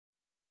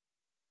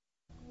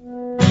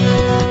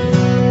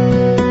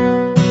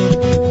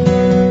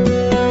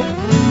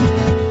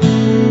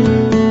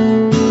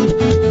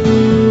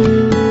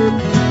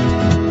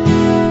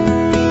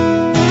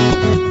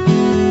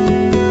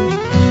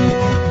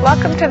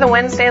the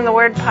Wednesday in the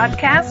Word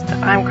podcast.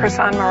 I'm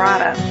Chrisan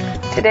Murata.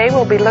 Today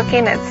we'll be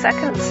looking at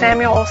 2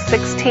 Samuel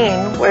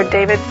 16, where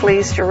David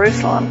flees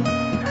Jerusalem.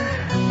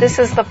 This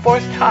is the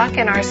fourth talk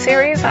in our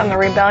series on the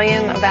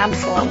rebellion of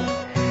Absalom.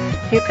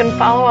 You can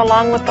follow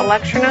along with the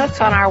lecture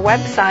notes on our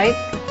website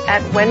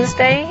at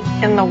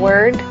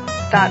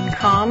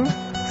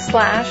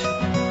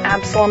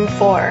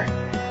wednesdayintheword.com/Absalom4.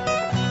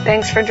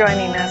 Thanks for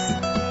joining us.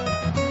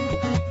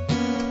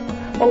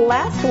 Well,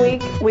 last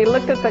week we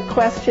looked at the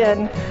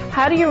question,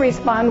 how do you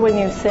respond when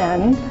you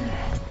sin,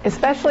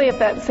 especially if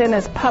that sin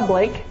is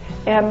public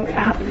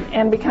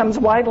and becomes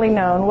widely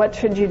known? What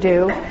should you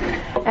do?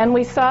 And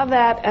we saw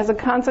that as a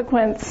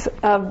consequence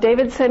of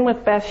David's sin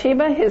with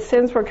Bathsheba, his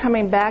sins were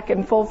coming back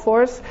in full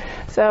force.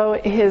 So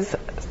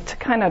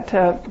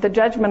the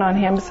judgment on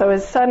him. So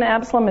his son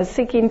Absalom is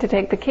seeking to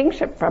take the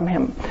kingship from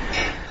him.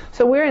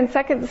 So we're in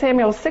 2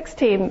 Samuel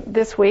 16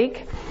 this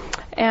week,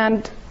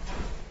 and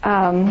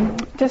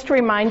just to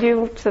remind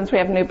you, since we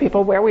have new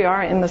people, where we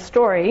are in the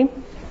story,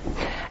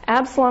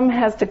 Absalom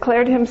has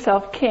declared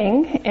himself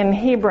king in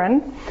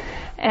Hebron,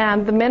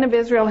 and the men of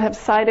Israel have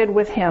sided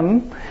with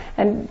him,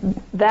 and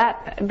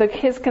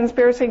his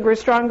conspiracy grew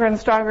stronger and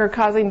stronger,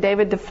 causing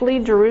David to flee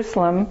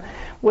Jerusalem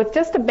with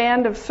just a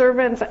band of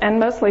servants and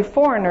mostly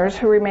foreigners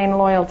who remain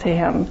loyal to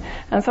him.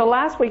 And so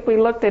last week we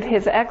looked at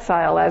his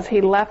exile as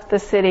he left the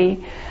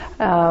city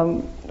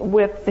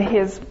with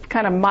his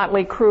kind of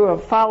motley crew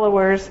of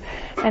followers,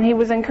 and he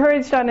was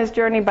encouraged on his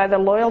journey by the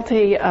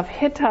loyalty of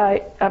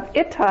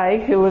Ittai,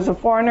 who was a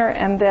foreigner,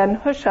 and then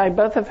Hushai,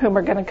 both of whom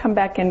are going to come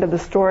back into the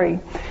story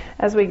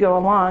as we go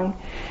along.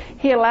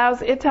 He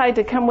allows Ittai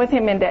to come with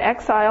him into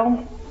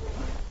exile,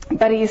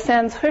 but he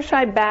sends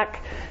Hushai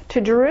back to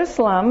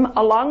Jerusalem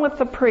along with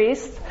the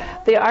priests,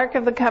 the Ark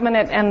of the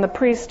Covenant, and the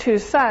priest's two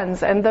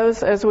sons. And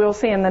those, as we'll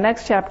see in the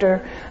next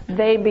chapter,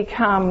 they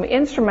become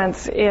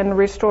instruments in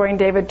restoring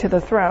David to the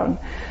throne.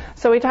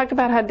 So we talked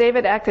about how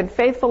David acted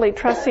faithfully,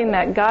 trusting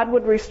that God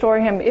would restore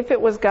him if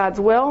it was God's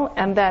will,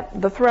 and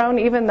that the throne,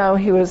 even though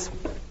he was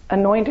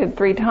anointed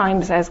 3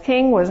 times as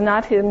king, was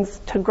not his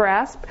to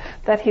grasp,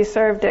 that he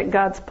served at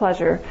God's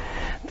pleasure.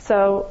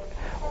 So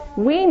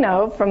we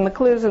know from the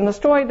clues in the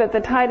story that the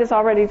tide has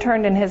already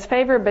turned in his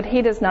favor, but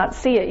he does not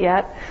see it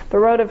yet. The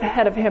road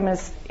ahead of him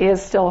is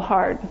still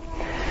hard.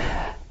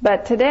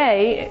 But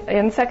today,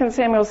 in 2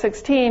 Samuel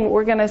 16,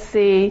 we're going to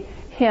see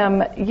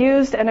him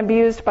used and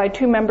abused by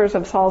 2 members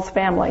of Saul's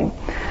family.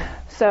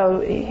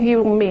 So he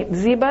will meet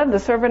Ziba, the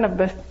servant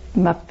of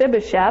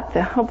Mephibosheth,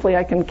 hopefully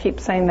I can keep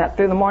saying that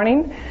through the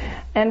morning,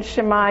 and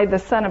Shimei, the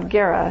son of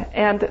Gera.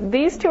 And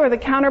these 2 are the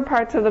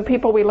counterparts of the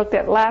people we looked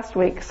at last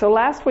week. So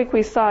last week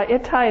we saw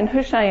Ittai and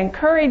Hushai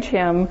encourage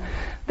him.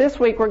 This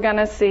week we're going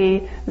to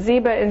see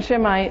Ziba and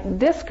Shimei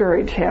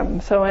discourage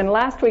him. So in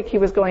last week he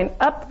was going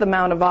up the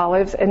Mount of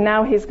Olives, and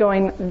now he's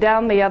going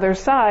down the other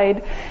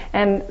side.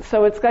 And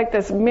so it's like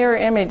this mirror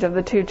image of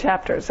the 2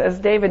 chapters. As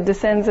David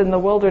descends in the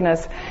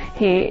wilderness,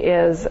 he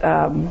is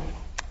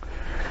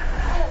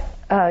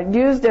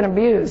used and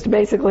abused,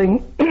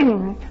 basically.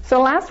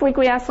 So last week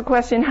we asked the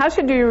question, how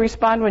should you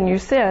respond when you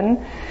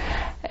sin,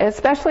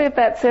 especially if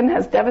that sin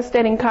has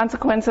devastating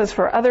consequences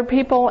for other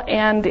people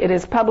and it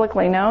is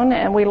publicly known?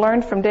 And we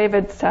learned from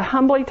David to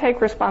humbly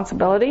take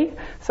responsibility,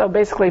 so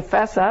basically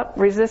fess up,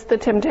 resist the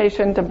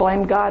temptation to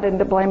blame God and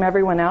to blame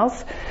everyone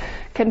else.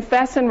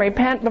 Confess and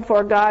repent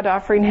before God,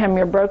 offering him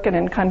your broken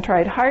and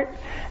contrite heart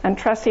and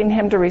trusting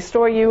him to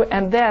restore you,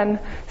 and then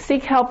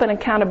seek help and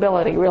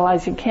accountability.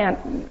 Realize you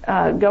can't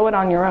go it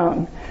on your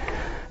own.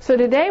 So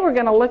today we're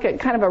going to look at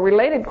kind of a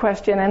related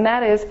question, and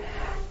that is,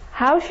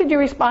 how should you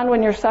respond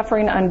when you're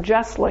suffering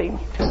unjustly?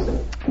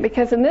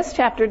 Because in this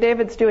chapter,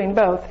 David's doing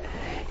both.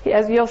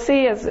 As you'll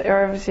see,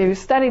 as you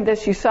studied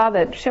this, you saw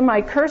that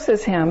Shimei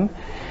curses him,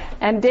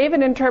 and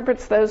David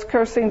interprets those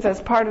cursings as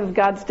part of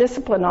God's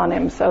discipline on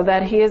him, so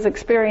that he is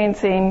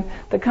experiencing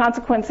the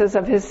consequences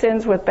of his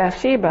sins with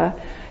Bathsheba.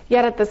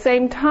 Yet at the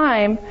same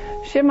time,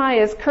 Shimei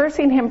is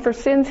cursing him for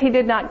sins he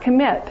did not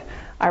commit,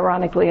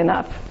 ironically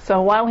enough.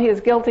 So while he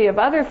is guilty of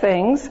other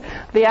things,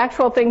 the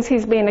actual things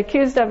he's being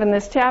accused of in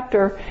this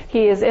chapter,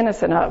 he is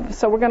innocent of.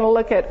 So we're going to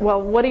look at,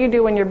 well, what do you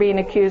do when you're being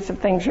accused of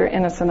things you're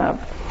innocent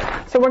of?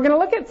 So we're going to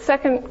look at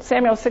 2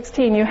 Samuel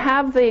 16. You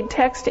have the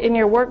text in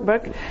your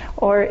workbook,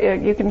 or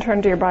you can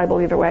turn to your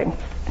Bible either way. All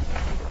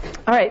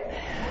right.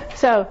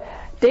 So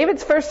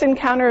David's first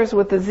encounter is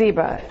with the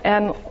Ziba.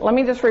 And let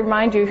me just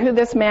remind you who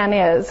this man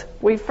is.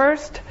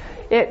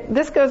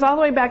 This goes all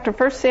the way back to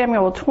 1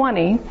 Samuel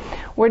 20,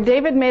 where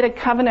David made a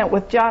covenant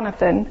with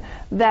Jonathan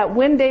that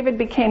when David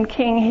became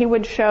king, he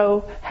would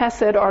show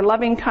hesed, or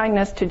loving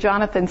kindness, to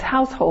Jonathan's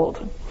household.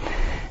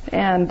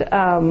 And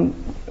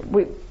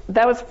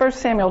that was 1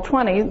 Samuel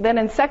 20. Then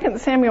in 2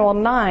 Samuel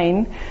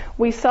 9,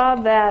 we saw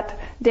that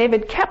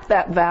David kept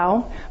that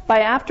vow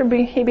by after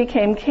he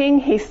became king,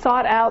 he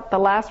sought out the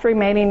last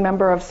remaining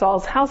member of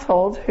Saul's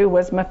household, who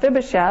was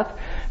Mephibosheth,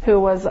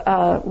 who was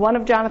one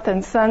of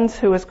Jonathan's sons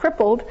who was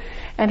crippled,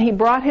 and he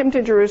brought him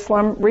to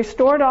Jerusalem,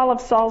 restored all of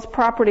Saul's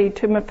property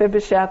to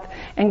Mephibosheth,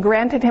 and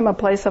granted him a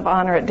place of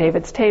honor at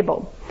David's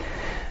table.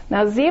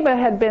 Now Ziba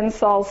had been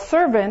Saul's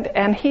servant,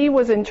 and he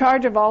was in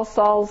charge of all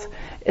Saul's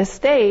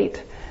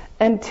estate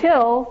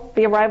until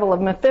the arrival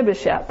of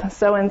Mephibosheth.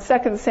 So in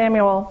 2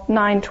 Samuel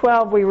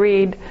 9:12 we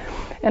read,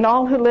 "And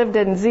all who lived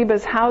in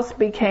Ziba's house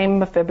became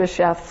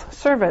Mephibosheth's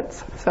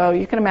servants." So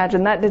you can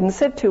imagine that didn't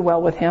sit too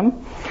well with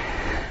him.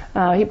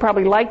 He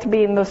probably liked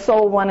being the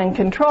sole one in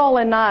control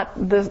and not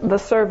the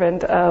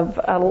servant of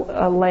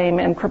a lame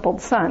and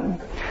crippled son.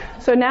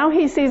 So now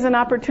he sees an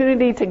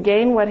opportunity to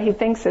gain what he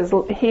thinks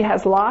he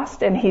has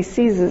lost, and he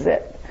seizes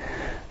it.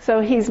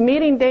 So he's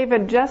meeting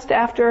David just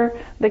after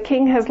the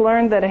king has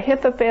learned that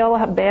Ahithophel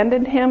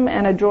abandoned him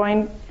and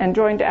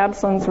joined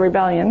Absalom's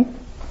rebellion.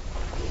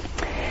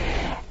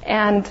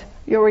 And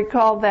you'll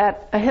recall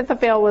that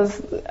Ahithophel was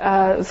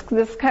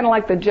this kind of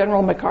like the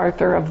General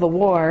MacArthur of the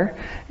war,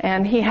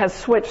 and he has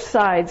switched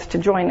sides to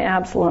join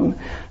Absalom.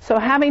 So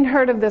having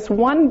heard of this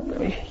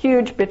one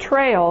huge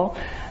betrayal,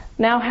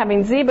 now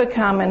having Ziba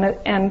come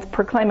and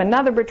proclaim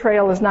another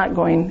betrayal is not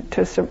going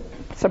to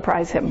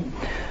surprise him.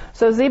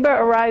 So Ziba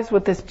arrives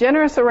with this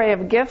generous array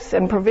of gifts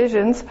and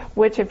provisions,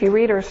 which, if you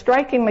read, are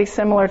strikingly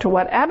similar to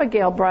what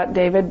Abigail brought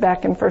David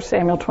back in 1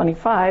 Samuel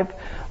 25,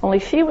 only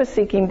she was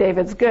seeking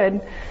David's good.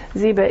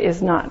 Ziba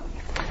is not.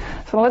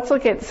 So let's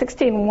look at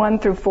 16:1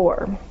 through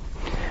 4.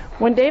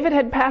 When David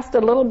had passed a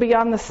little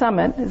beyond the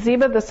summit,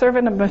 Ziba, the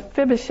servant of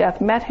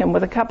Mephibosheth, met him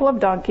with a couple of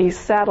donkeys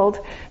saddled,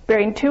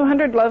 bearing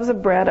 200 loaves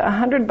of bread,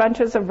 100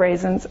 bunches of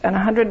raisins, and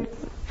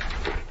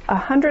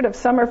 100 of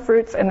summer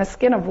fruits, and a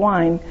skin of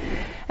wine.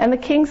 And the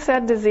king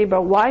said to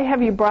Ziba, "Why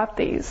have you brought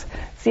these?"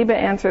 Ziba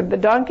answered, "The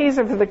donkeys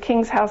are for the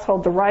king's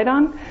household to ride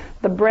on,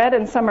 the bread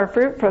and summer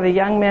fruit for the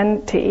young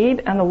men to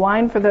eat, and the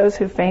wine for those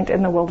who faint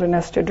in the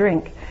wilderness to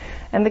drink."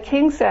 And the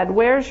king said,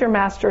 "Where is your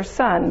master's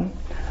son?"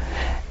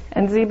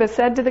 And Ziba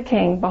said to the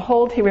king,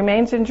 "Behold, he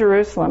remains in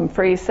Jerusalem,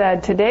 for he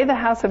said, 'Today the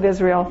house of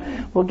Israel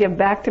will give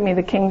back to me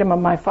the kingdom of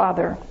my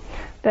father.'"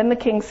 Then the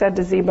king said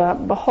to Ziba,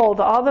 "Behold,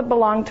 all that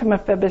belonged to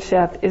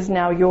Mephibosheth is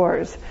now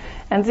yours."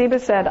 And Ziba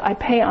said, "I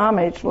pay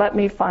homage. Let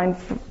me find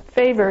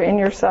favor in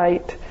your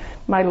sight,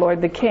 my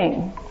lord the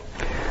king."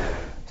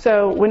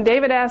 So when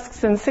David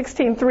asks in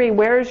 16:3,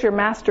 "Where is your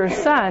master's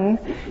son?"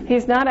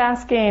 he's not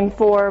asking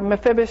for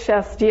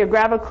Mephibosheth's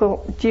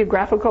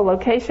geographical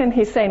location.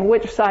 He's saying,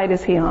 which side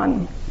is he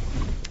on?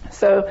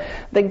 So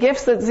the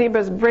gifts that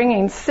Ziba's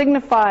bringing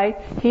signify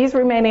he's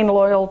remaining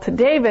loyal to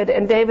David,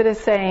 and David is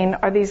saying,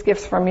 are these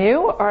gifts from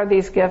you, or are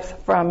these gifts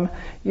from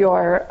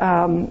your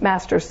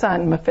master's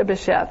son,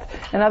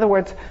 Mephibosheth? In other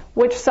words,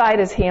 which side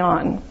is he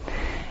on?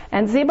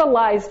 And Ziba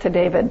lies to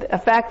David, a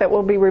fact that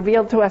will be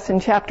revealed to us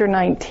in chapter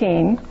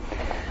 19.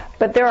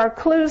 But there are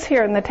clues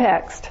here in the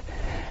text.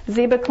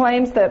 Ziba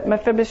claims that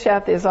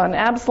Mephibosheth is on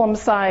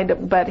Absalom's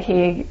side, but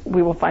we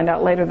will find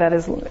out later that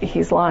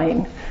he's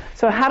lying.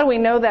 So how do we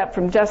know that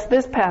from just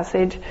this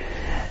passage?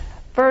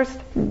 First,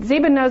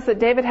 Ziba knows that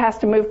David has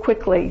to move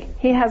quickly.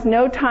 He has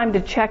no time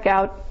to check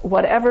out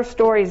whatever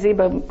story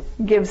Ziba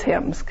gives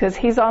him, because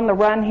he's on the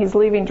run, he's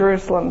leaving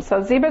Jerusalem.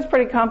 So Ziba's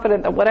pretty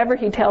confident that whatever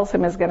he tells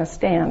him is going to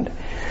stand.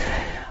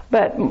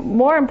 But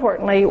more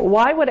importantly,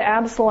 why would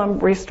Absalom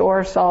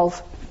restore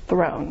Saul's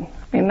throne?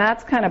 I mean,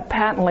 that's kind of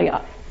patently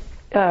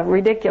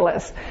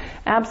ridiculous.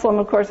 Absalom,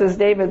 of course, is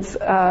David's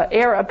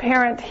heir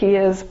apparent. He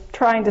is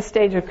trying to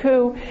stage a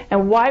coup.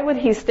 And why would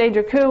he stage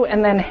a coup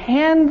and then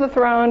hand the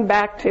throne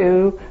back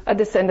to a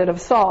descendant of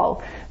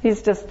Saul?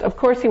 Of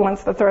course he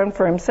wants the throne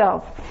for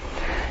himself.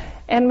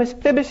 And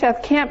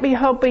Mephibosheth can't be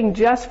hoping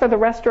just for the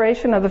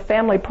restoration of the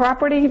family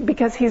property,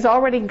 because he's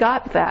already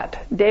got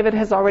that. David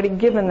has already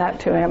given that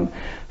to him.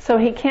 So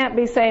he can't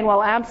be saying,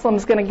 well,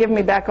 Absalom's going to give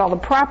me back all the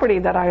property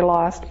that I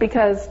lost,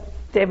 because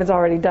David's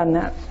already done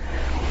that.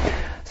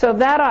 So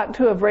that ought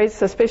to have raised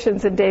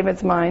suspicions in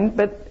David's mind.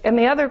 And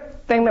the other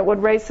thing that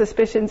would raise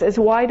suspicions is,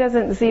 why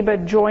doesn't Ziba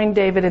join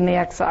David in the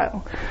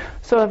exile?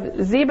 So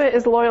if Ziba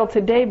is loyal to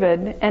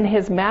David and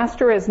his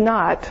master is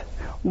not,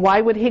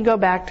 why would he go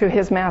back to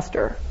his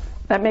master?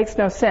 That makes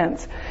no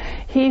sense.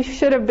 He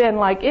should have been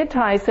like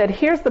Ittai, said,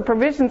 here's the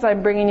provisions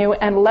I'm bringing you,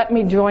 and let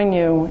me join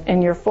you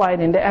in your flight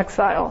into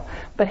exile.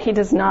 But he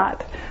does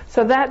not.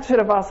 So that should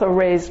have also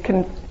raised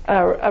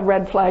a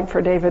red flag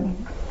for David.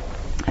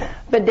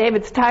 But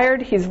David's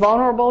tired, he's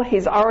vulnerable,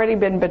 he's already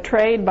been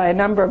betrayed by a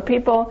number of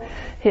people.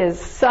 His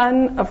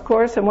son, of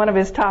course, and one of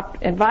his top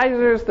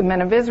advisors, the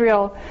men of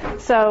Israel.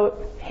 So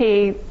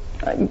he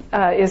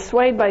is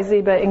swayed by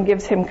Ziba and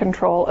gives him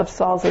control of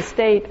Saul's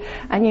estate.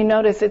 And you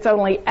notice it's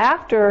only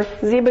after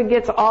Ziba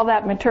gets all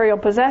that material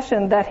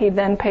possession that he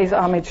then pays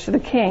homage to the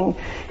king.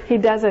 He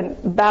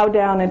doesn't bow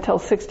down until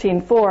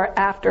 16:4,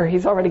 after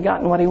he's already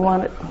gotten what he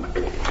wanted.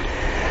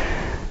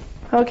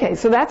 Okay,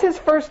 so that's his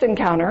first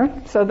encounter.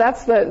 So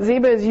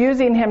Ziba is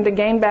using him to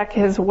gain back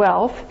his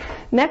wealth.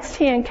 Next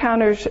he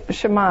encounters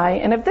Shimei,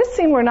 and if this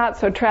scene were not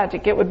so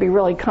tragic, it would be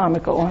really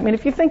comical. I mean,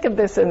 if you think of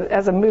this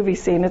as a movie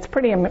scene, it's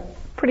pretty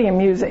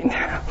amusing.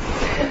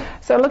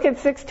 So look at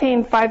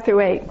 16:5 through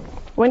 8.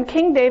 When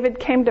King David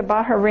came to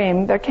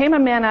Bahurim, there came a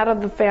man out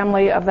of the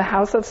family of the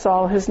house of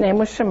Saul, whose name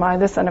was Shimei,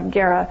 the son of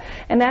Gera.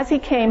 And as he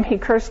came, he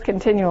cursed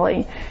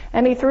continually.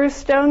 And he threw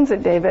stones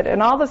at David,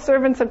 and all the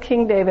servants of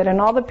King David,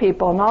 and all the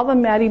people, and all the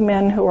mighty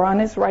men who were on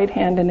his right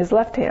hand and his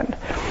left hand.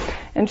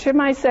 And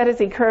Shimei said as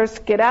he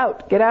cursed, get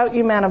out,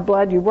 you man of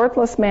blood, you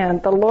worthless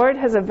man. The Lord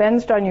has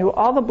avenged on you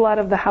all the blood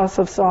of the house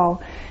of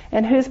Saul,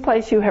 in whose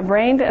place you have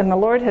reigned, and the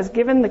Lord has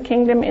given the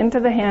kingdom into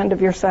the hand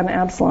of your son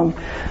Absalom.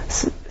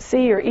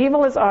 See, your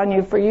evil is on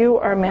you, for you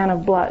are a man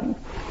of blood.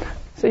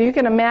 So you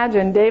can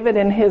imagine David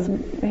and his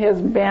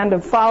band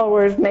of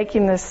followers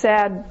making this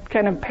sad,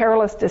 kind of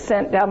perilous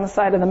descent down the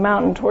side of the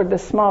mountain toward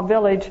this small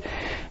village.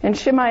 And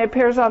Shimei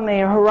appears on the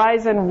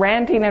horizon,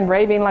 ranting and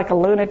raving like a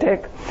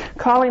lunatic,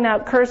 calling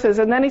out curses.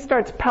 And then he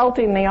starts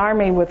pelting the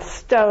army with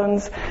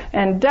stones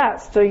and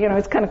dust. So,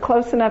 it's kind of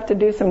close enough to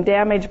do some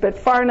damage, but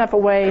far enough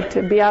away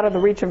to be out of the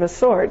reach of a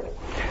sword.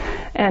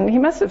 And he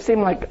must have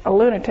seemed like a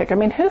lunatic. I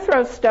mean, who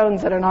throws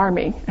stones at an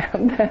army?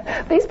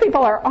 These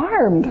people are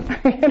armed.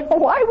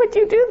 Why would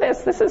you do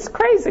this? This is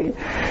crazy.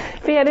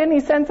 If he had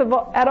any sense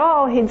at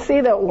all, he'd see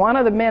that one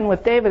of the men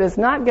with David is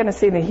not going to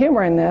see the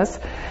humor in this,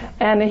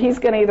 and he's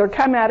going to either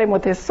come at him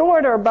with his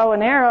sword or bow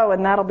and arrow,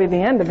 and that'll be the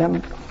end of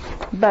him.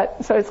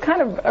 So it's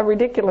kind of a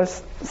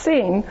ridiculous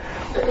scene.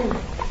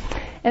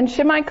 And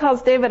Shimei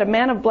calls David a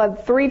man of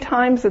blood 3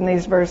 times in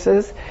these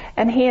verses,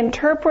 and he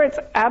interprets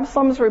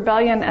Absalom's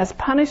rebellion as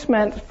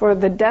punishment for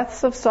the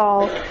deaths of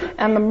Saul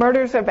and the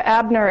murders of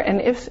Abner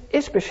and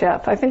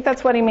Ishbosheth. I think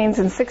that's what he means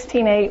in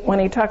 16:8 when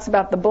he talks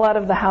about the blood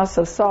of the house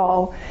of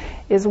Saul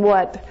is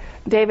what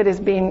David is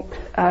being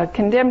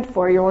condemned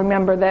for. You'll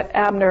remember that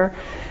Abner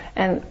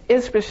and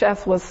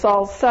Ishbosheth was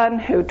Saul's son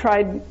who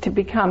tried to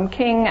become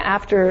king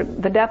after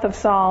the death of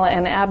Saul,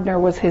 and Abner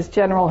was his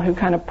general who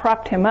kind of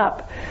propped him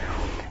up.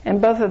 And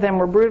both of them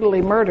were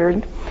brutally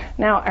murdered.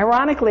 Now,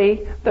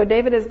 ironically, though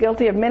David is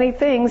guilty of many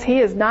things, he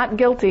is not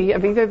guilty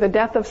of either the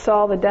death of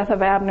Saul, the death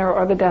of Abner,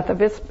 or the death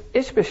of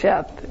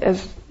Ishbosheth.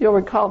 As you'll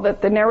recall,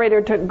 that the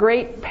narrator took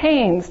great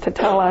pains to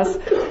tell us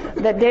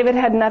that David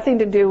had nothing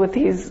to do with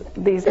these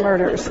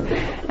murders,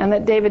 and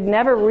that David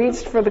never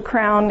reached for the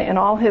crown in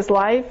all his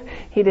life.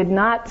 He did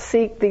not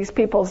seek these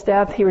people's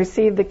death. He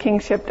received the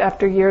kingship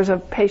after years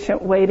of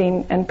patient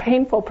waiting and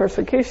painful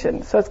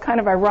persecution. So it's kind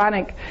of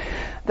ironic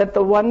that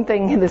the one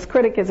thing this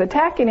critic is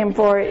attacking him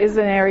for is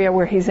an area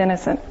where he's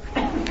innocent.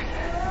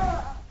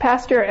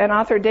 Pastor and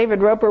author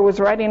David Roper was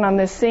writing on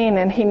this scene,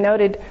 and he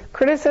noted,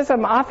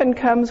 criticism often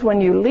comes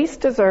when you least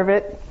deserve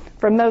it,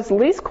 from those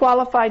least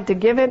qualified to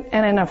give it,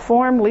 and in a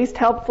form least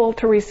helpful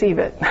to receive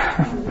it.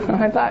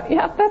 I thought,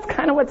 yeah, that's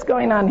kind of what's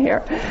going on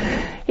here.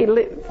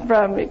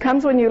 It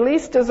comes when you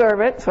least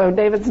deserve it, so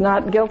David's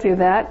not guilty of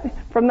that.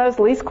 From those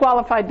least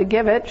qualified to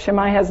give it,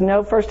 Shimei has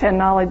no first-hand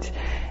knowledge,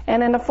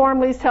 and in a form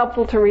least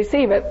helpful to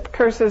receive it.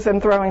 Curses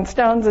and throwing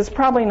stones is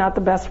probably not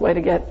the best way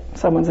to get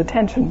someone's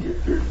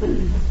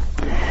attention.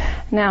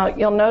 Now,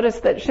 you'll notice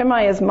that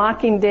Shimei is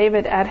mocking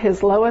David at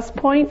his lowest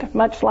point,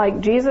 much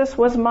like Jesus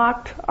was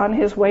mocked on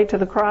his way to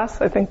the cross.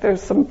 I think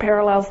there's some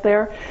parallels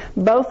there.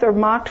 Both are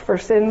mocked for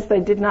sins they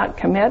did not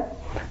commit.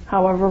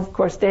 However, of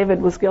course,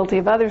 David was guilty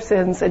of other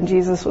sins, and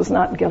Jesus was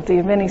not guilty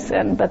of any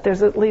sin. But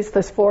there's at least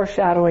this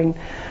foreshadowing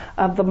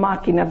of the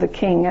mocking of the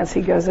king as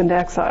he goes into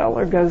exile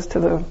or goes to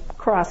the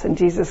cross in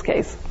Jesus'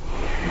 case.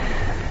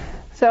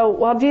 So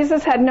while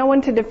Jesus had no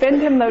one to defend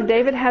him, though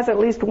David has at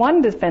least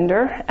one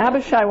defender,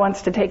 Abishai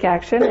wants to take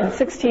action. In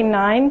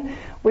 16:9,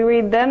 we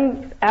read,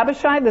 then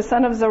Abishai, the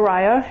son of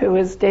Zeruiah, who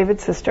is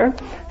David's sister,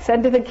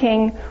 said to the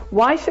king,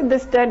 why should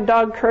this dead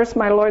dog curse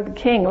my lord the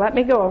king? Let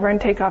me go over and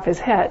take off his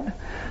head.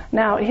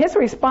 Now, his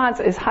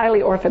response is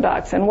highly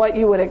orthodox and what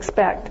you would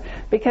expect,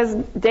 because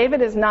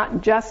David is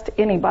not just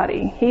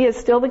anybody. He is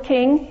still the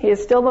king. He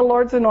is still the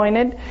Lord's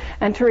anointed.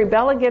 And to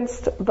rebel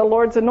against the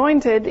Lord's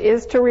anointed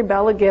is to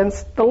rebel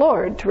against the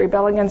Lord, to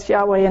rebel against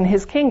Yahweh and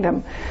his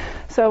kingdom.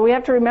 So we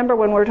have to remember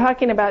when we're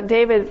talking about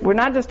David, we're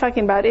not just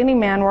talking about any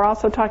man, we're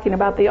also talking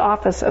about the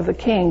office of the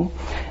king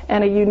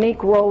and a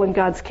unique role in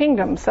God's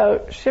kingdom.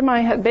 So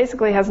Shimei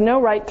basically has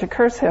no right to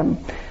curse him.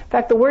 In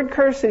fact, the word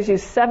curse is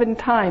used 7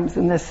 times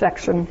in this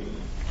section.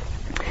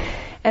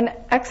 And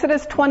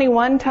Exodus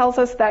 21 tells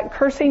us that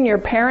cursing your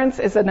parents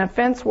is an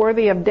offense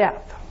worthy of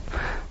death.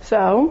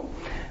 So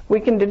we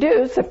can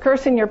deduce if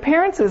cursing your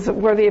parents is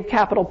worthy of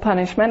capital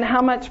punishment,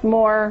 how much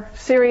more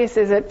serious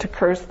is it to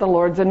curse the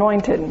Lord's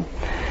anointed?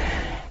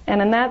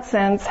 And in that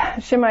sense,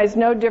 Shimei is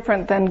no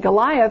different than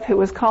Goliath, who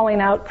was calling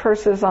out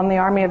curses on the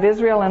army of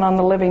Israel and on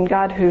the living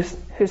God who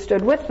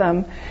stood with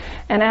them.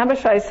 And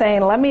Abishai is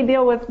saying, let me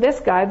deal with this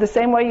guy the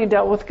same way you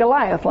dealt with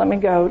Goliath. Let me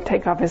go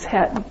take off his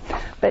head.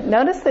 But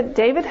notice that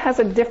David has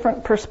a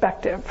different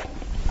perspective.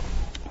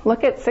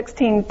 Look at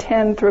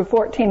 16:10 through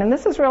 14. And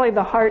this is really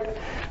the heart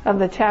of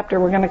the chapter.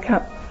 We're going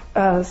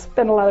to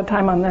spend a lot of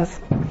time on this.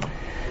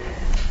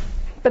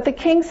 But the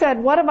king said,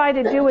 what have I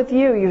to do with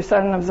you, you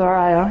son of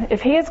Zeruiah?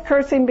 If he is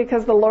cursing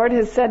because the Lord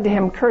has said to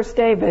him, curse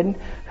David,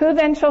 who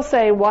then shall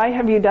say, why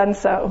have you done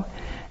so?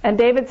 And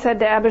David said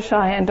to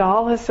Abishai and to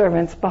all his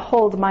servants,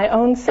 "Behold, my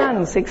own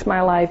son seeks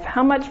my life.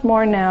 How much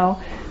more now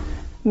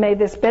may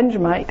this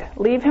Benjamite?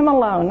 Leave him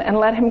alone and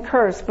let him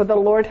curse, for the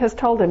Lord has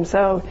told him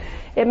so.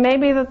 It may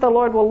be that the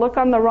Lord will look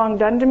on the wrong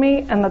done to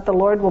me, and that the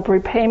Lord will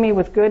repay me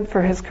with good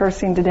for his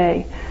cursing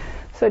today."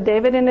 So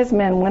David and his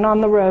men went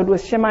on the road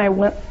with Shimei,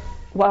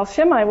 while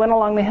Shimei went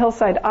along the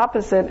hillside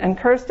opposite and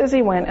cursed as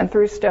he went and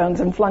threw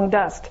stones and flung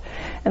dust.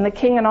 And the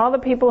king and all the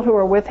people who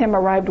were with him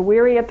arrived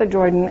weary at the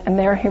Jordan, and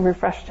there he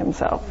refreshed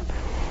himself.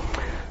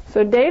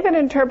 So David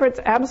interprets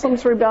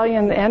Absalom's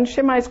rebellion and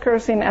Shimei's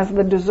cursing as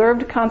the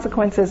deserved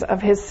consequences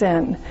of his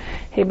sin.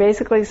 He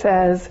basically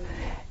says,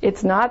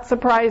 it's not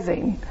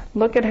surprising.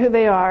 Look at who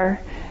they are.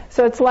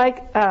 So it's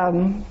like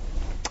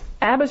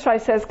Abishai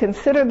says,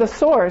 consider the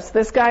source.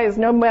 This guy is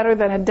no better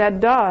than a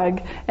dead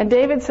dog. And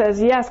David says,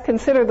 yes,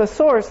 consider the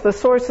source. The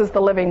source is the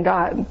living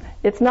God.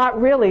 It's not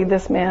really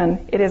this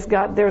man. It is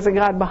God. There's a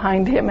God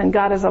behind him, and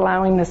God is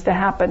allowing this to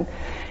happen.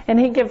 And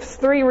he gives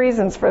 3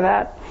 reasons for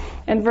that.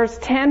 In verse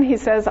 10, he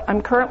says,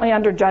 I'm currently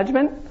under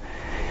judgment.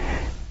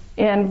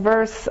 In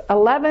verse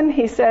 11,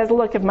 he says,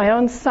 look, if my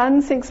own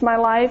son seeks my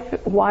life,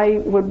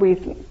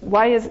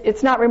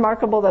 it's not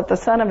remarkable that the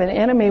son of an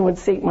enemy would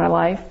seek my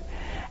life.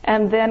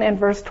 And then in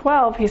verse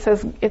 12, he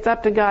says, it's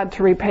up to God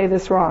to repay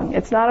this wrong.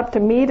 It's not up to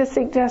me to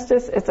seek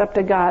justice, it's up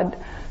to God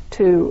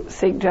to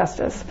seek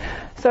justice.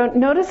 So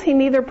notice he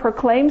neither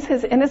proclaims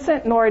his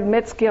innocence nor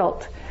admits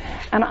guilt.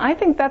 And I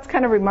think that's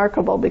kind of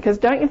remarkable, because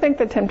don't you think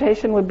the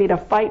temptation would be to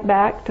fight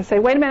back, to say,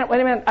 wait a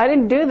minute, I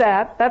didn't do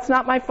that, that's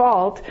not my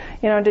fault,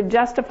 to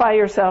justify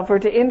yourself, or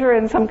to enter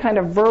in some kind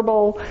of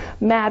verbal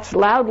match,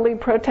 loudly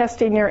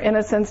protesting your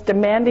innocence,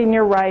 demanding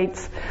your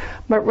rights.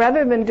 But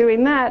rather than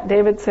doing that,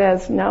 David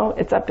says, no,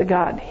 it's up to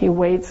God. He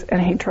waits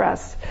and he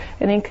trusts.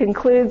 And he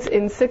concludes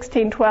in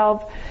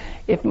 16:12,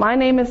 if my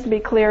name is to be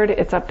cleared,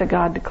 it's up to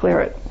God to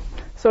clear it.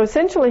 So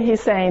essentially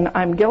he's saying,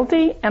 I'm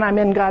guilty and I'm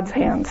in God's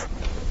hands.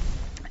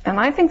 And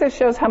I think this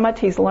shows how much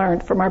he's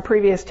learned from our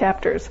previous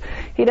chapters.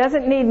 He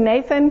doesn't need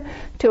Nathan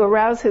to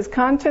arouse his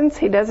conscience.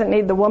 He doesn't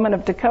need the woman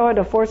of Tekoa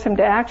to force him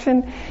to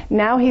action.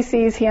 Now he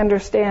sees, he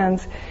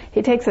understands.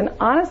 He takes an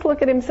honest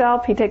look at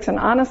himself. He takes an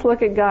honest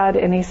look at God,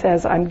 and he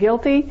says, I'm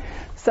guilty.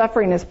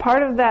 Suffering is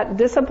part of that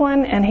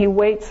discipline, and he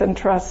waits and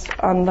trusts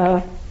on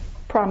the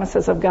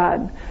promises of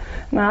God.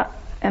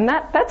 And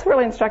that's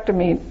really instructive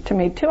to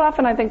me. Too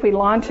often I think we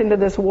launch into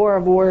this war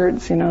of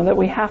words, that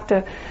we have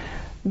to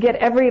get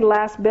every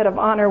last bit of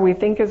honor we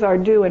think is our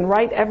due and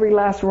right every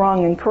last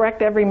wrong and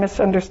correct every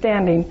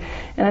misunderstanding.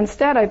 And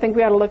instead, I think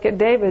we ought to look at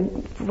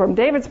David, from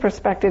David's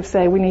perspective,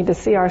 say we need to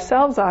see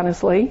ourselves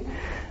honestly,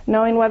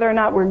 knowing whether or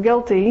not we're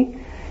guilty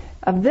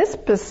of this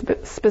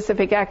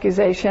specific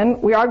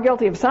accusation. We are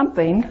guilty of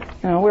something.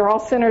 We're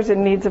all sinners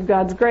in needs of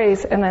God's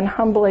grace, and then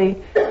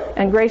humbly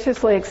and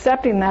graciously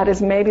accepting that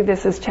as maybe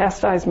this is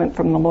chastisement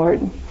from the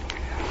Lord.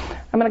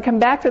 I'm going to come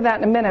back to that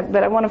in a minute,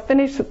 but I want to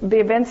finish the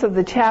events of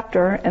the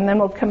chapter, and then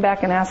we'll come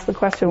back and ask the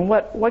question,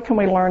 what else can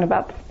we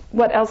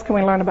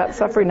learn about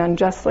suffering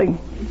unjustly?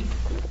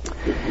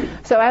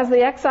 So as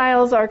the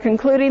exiles are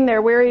concluding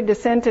their weary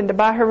descent into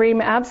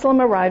Bahurim,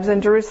 Absalom arrives in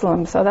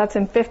Jerusalem. So that's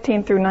in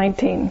 15 through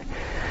 19.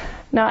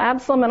 Now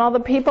Absalom and all the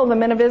people, the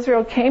men of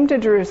Israel, came to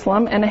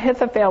Jerusalem, and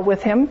Ahithophel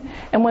with him.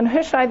 And when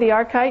Hushai the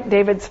Archite,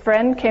 David's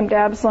friend, came to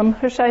Absalom,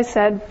 Hushai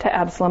said to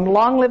Absalom,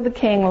 long live the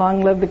king,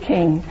 long live the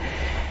king.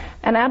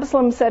 And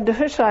Absalom said to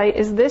Hushai,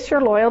 is this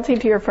your loyalty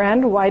to your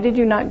friend? Why did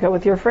you not go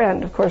with your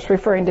friend? Of course,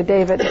 referring to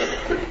David.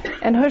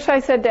 And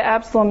Hushai said to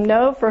Absalom,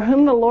 no, for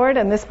whom the Lord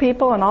and this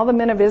people and all the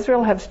men of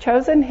Israel have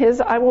chosen,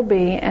 his I will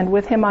be, and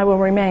with him I will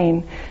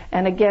remain.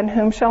 And again,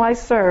 whom shall I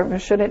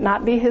serve? Should it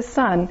not be his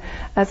son?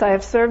 As I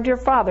have served your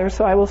father,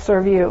 so I will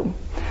serve you.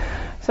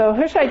 So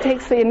Hushai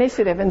takes the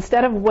initiative.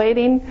 Instead of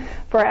waiting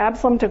for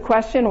Absalom to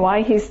question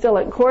why he's still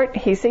at court,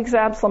 he seeks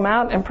Absalom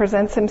out and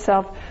presents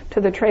himself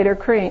to the traitor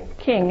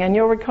king. And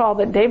you'll recall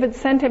that David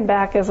sent him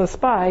back as a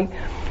spy,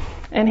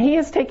 and he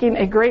is taking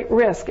a great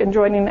risk in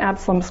joining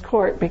Absalom's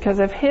court, because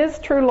if his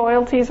true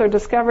loyalties are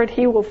discovered,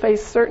 he will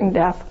face certain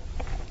death.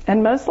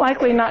 And most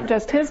likely not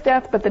just his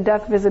death, but the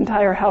death of his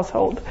entire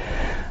household.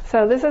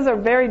 So this is a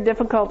very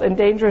difficult and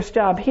dangerous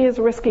job. He is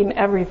risking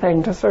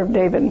everything to serve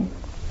David.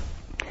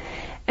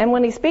 And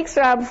when he speaks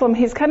to Absalom,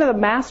 he's kind of the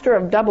master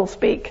of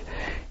doublespeak.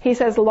 He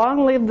says,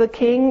 long live the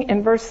king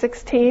in verse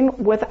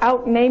 16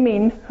 without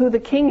naming who the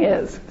king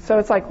is. So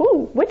it's like,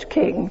 ooh, which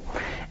king?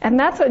 And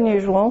that's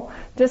unusual.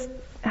 Just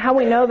how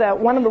we know that,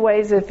 one of the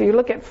ways, if you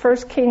look at 1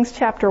 Kings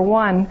chapter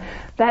 1,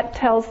 that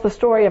tells the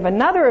story of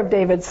another of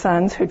David's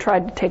sons who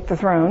tried to take the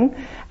throne,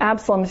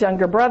 Absalom's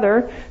younger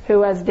brother,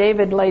 who as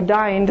David lay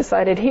dying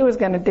decided he was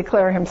going to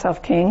declare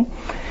himself king.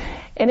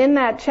 And in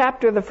that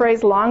chapter, the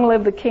phrase, long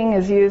live the king,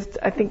 is used,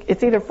 I think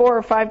it's either 4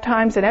 or 5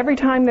 times, and every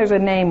time there's a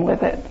name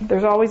with it.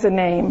 There's always a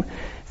name.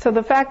 So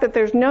the fact that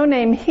there's no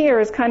name here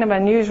is kind of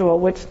unusual,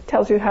 which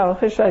tells you how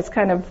Hushai's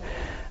kind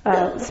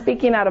of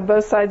speaking out of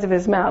both sides of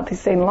his mouth. He's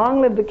saying,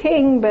 long live the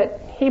king,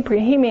 but he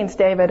means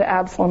David.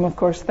 Absalom, of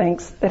course,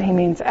 thinks that he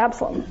means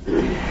Absalom.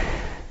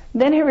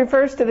 Then he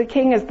refers to the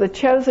king as the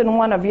chosen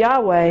one of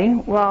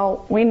Yahweh.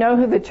 Well, we know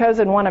who the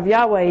chosen one of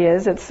Yahweh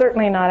is. It's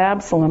certainly not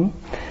Absalom.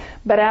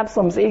 But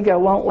Absalom's ego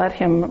won't let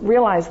him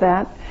realize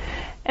that.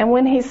 And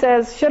when he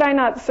says, should I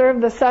not serve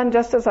the son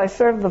just as I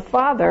serve the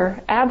father,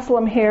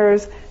 Absalom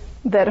hears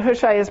that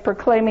Hushai is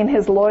proclaiming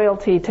his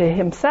loyalty to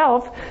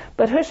himself,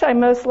 but Hushai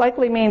most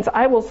likely means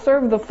I will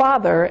serve the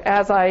father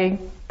as I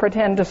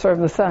pretend to serve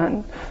the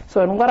son.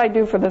 So in what I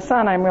do for the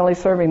son, I'm really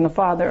serving the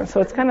father.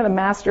 So it's kind of the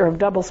master of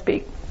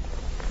doublespeak.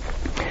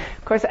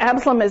 Of course,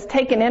 Absalom is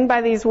taken in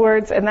by these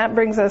words, and that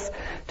brings us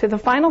to the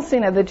final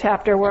scene of the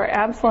chapter where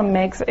Absalom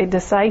makes a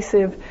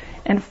decisive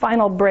and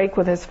final break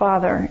with his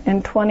father.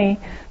 In 20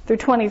 through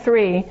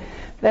 23,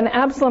 then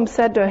Absalom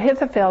said to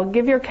Ahithophel,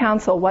 give your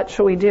counsel, what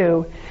shall we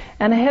do?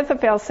 And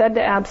Ahithophel said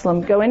to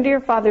Absalom, go into your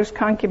father's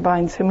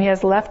concubines, whom he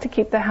has left to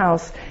keep the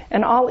house,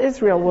 and all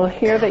Israel will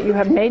hear that you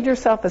have made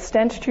yourself a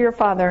stench to your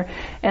father,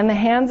 and the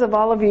hands of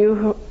all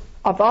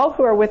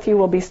who are with you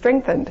will be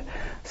strengthened.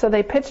 So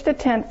they pitched a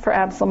tent for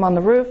Absalom on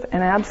the roof,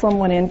 and Absalom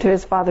went into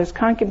his father's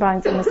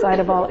concubines in the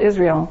sight of all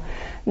Israel.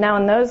 Now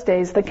in those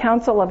days, the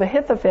counsel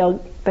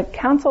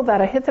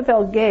that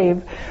Ahithophel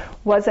gave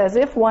was as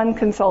if one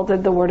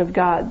consulted the word of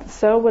God.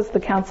 So was the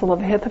counsel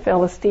of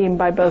Ahithophel esteemed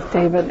by both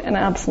David and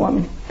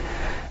Absalom.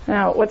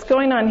 Now, what's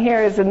going on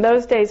here is in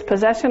those days,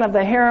 possession of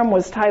the harem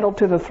was titled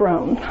to the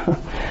throne.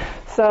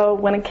 So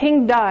when a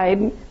king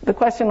died, the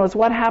question was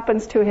what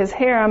happens to his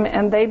harem,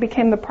 and they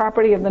became the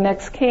property of the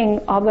next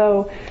king,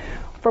 although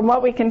from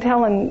what we can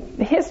tell in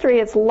history,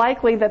 it's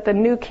likely that the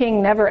new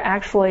king never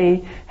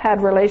actually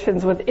had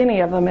relations with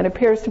any of them. It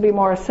appears to be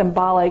more a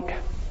symbolic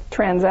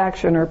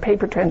transaction or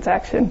paper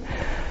transaction.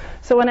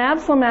 So when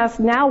Absalom asks,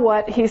 now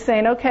what? He's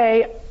saying,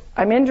 okay,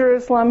 I'm in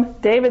Jerusalem,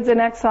 David's in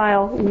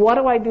exile, what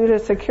do I do to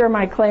secure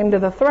my claim to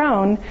the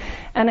throne?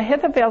 And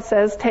Ahithophel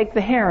says, take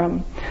the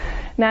harem.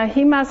 Now,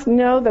 he must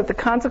know that the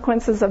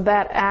consequences of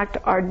that act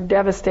are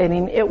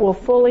devastating. It will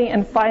fully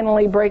and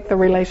finally break the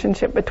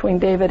relationship between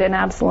David and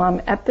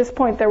Absalom. At this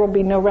point, there will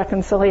be no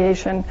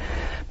reconciliation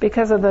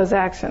because of those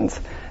actions.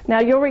 Now,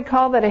 you'll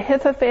recall that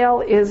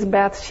Ahithophel is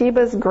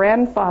Bathsheba's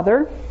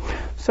grandfather,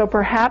 so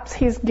perhaps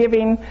he's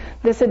giving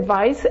this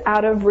advice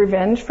out of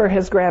revenge for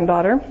his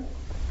granddaughter,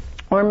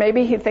 or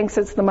maybe he thinks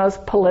it's the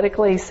most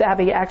politically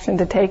savvy action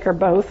to take, or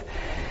both.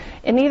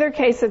 In either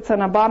case, it's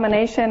an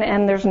abomination,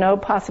 and there's no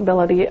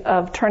possibility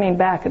of turning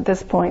back at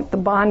this point. The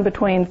bond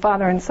between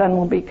father and son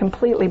will be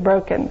completely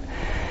broken.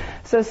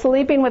 So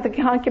sleeping with the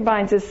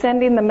concubines is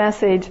sending the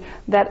message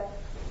that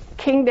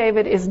King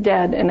David is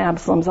dead in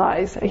Absalom's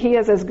eyes. He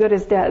is as good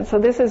as dead. So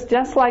this is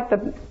just like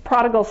the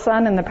prodigal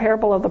son in the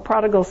parable of the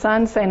prodigal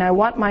son saying, I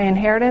want my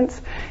inheritance,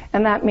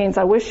 and that means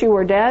I wish you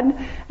were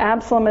dead.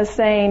 Absalom is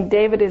saying,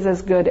 David is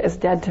as good as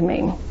dead to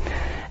me.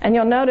 And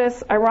you'll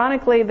notice,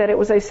 ironically, that it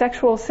was a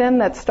sexual sin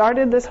that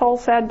started this whole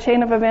sad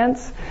chain of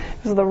events.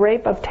 It was the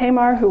rape of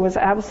Tamar, who was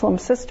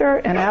Absalom's sister,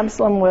 and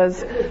Absalom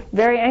was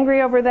very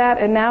angry over that,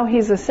 and now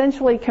he's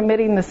essentially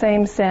committing the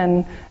same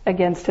sin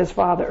against his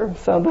father.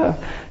 So the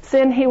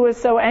sin he was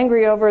so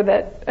angry over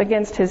that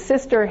against his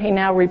sister, he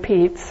now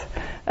repeats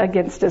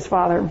against his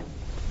father.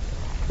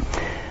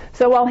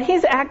 So while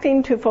he's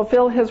acting to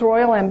fulfill his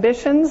royal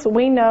ambitions,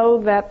 we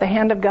know that the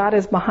hand of God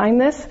is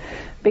behind this,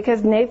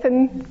 because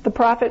Nathan the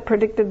prophet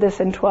predicted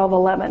this in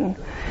 12:11.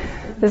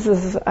 This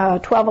is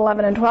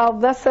 12:11 and 12.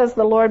 Thus says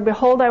the Lord,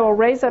 behold, I will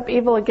raise up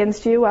evil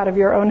against you out of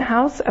your own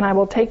house, and I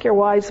will take your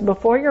wives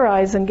before your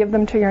eyes and give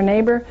them to your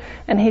neighbor,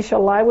 and he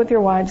shall lie with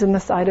your wives in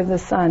the sight of the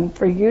sun.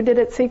 For you did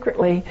it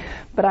secretly,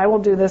 but I will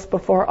do this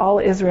before all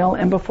Israel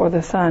and before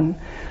the sun.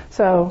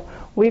 So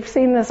we've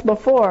seen this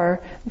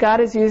before.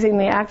 God is using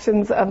the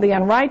actions of the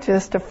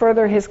unrighteous to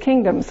further his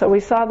kingdom. So we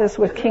saw this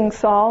with King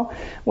Saul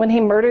when he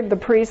murdered the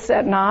priests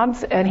at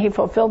Nob's, and he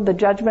fulfilled the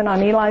judgment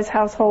on Eli's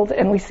household,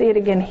 and we see it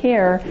again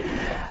here.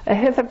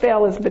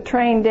 Ahithophel is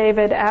betraying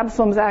David.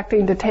 Absalom's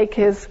acting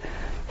to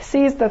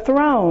seize the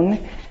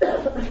throne,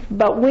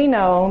 but we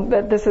know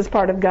that this is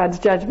part of God's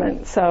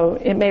judgment. So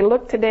it may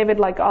look to David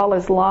like all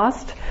is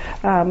lost,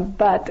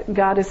 but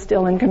God is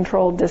still in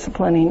control,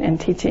 disciplining and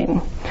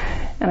teaching.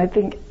 And I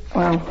think,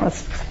 well,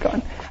 let's go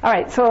on. All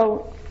right,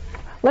 so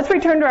let's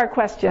return to our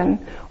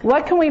question.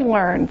 What can we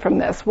learn from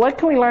this? What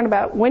can we learn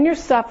about when you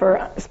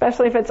suffer,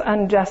 especially if it's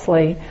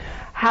unjustly,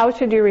 how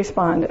should you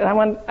respond?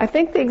 And I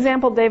think the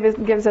example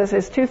David gives us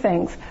is two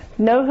things.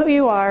 Know who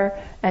you are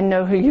and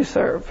know who you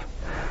serve.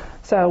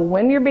 So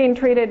when you're being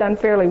treated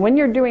unfairly, when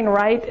you're doing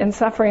right and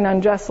suffering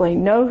unjustly,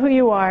 know who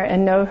you are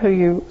and know who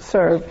you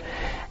serve.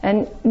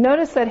 And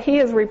notice that he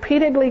has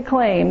repeatedly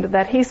claimed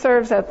that he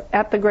serves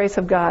at the grace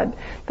of God,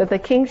 that the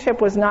kingship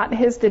was not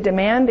his to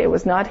demand, it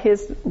was not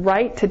his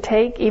right to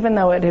take, even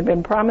though it had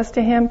been promised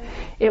to him.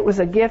 It was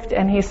a gift,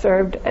 and he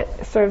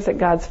serves at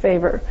God's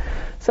favor.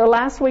 So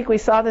last week we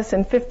saw this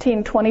in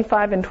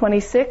 15:25 and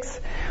 26,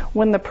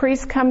 when the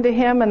priests come to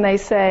him and they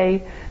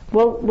say,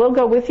 We'll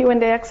go with you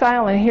into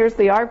exile, and here's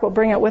the ark, we'll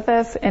bring it with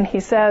us. And he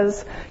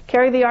says,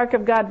 carry the ark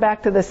of God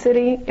back to the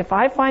city. If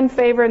I find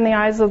favor in the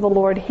eyes of the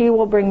Lord, he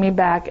will bring me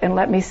back and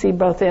let me see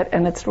both it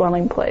and its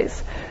dwelling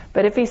place.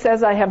 But if he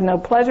says, I have no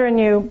pleasure in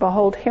you,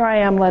 behold, here I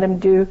am, let him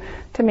do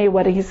to me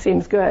what he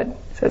seems good.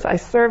 He says, I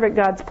serve at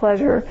God's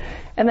pleasure.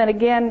 And then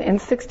again in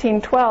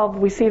 16:12,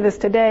 we see this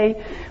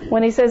today,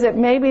 when he says, it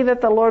may be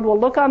that the Lord will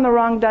look on the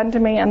wrong done to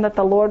me, and that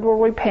the Lord will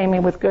repay me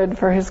with good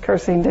for his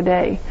cursing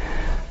today.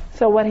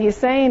 So what he's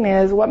saying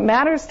is, what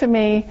matters to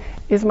me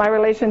is my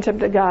relationship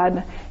to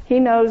God. He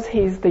knows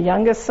he's the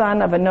youngest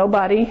son of a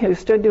nobody who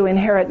stood to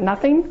inherit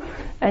nothing,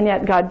 and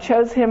yet God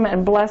chose him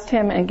and blessed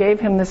him and gave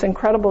him this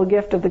incredible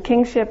gift of the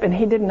kingship, and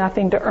he did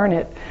nothing to earn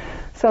it.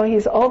 So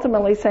he's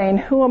ultimately saying,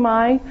 who am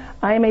I?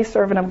 I am a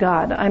servant of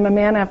God. I'm a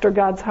man after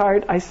God's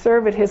heart. I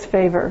serve at his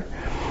favor.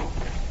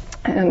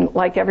 And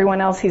like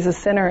everyone else, he's a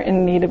sinner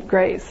in need of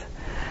grace.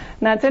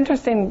 Now it's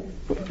interesting,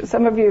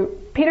 some of you,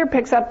 Peter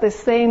picks up this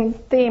same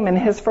theme in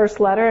his first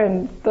letter,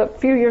 and a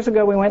few years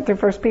ago we went through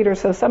 1 Peter,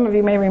 so some of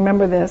you may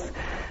remember this.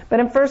 But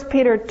in 1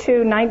 Peter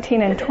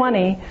 2:19 and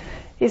 20,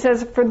 he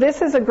says, for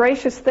this is a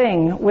gracious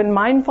thing, when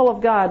mindful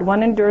of God,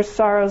 one endures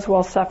sorrows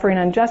while suffering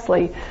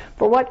unjustly.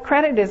 For what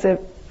credit is it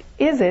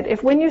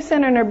if when you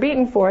sin and are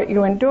beaten for it,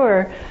 you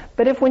endure,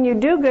 but if when you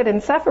do good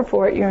and suffer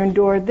for it, you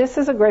endure, this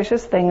is a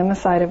gracious thing in the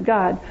sight of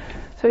God.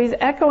 So he's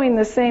echoing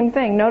the same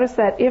thing. Notice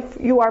that if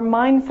you are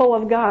mindful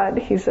of God,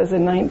 he says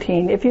in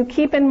 19, if you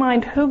keep in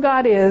mind who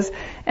God is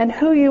and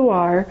who you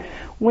are,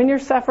 when you're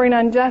suffering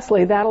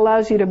unjustly, that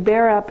allows you to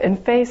bear up and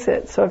face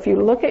it. So if you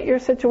look at your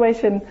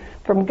situation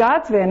from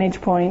God's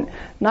vantage point,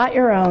 not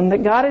your own,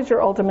 that God is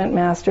your ultimate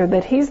master,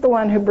 that he's the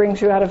one who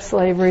brings you out of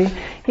slavery,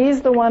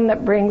 he's the one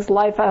that brings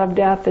life out of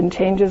death and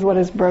changes what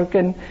is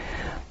broken,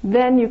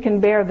 then you can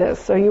bear this.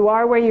 So you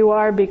are where you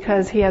are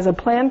because he has a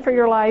plan for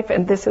your life,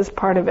 and this is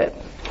part of it.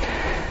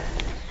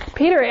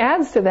 Peter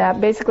adds to that,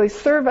 basically,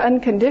 serve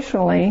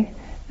unconditionally.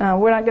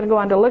 We're not going to go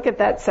on to look at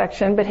that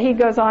section, but he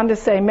goes on to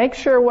say, make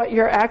sure what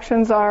your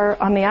actions are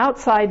on the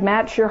outside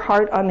match your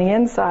heart on the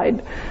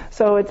inside.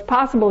 So it's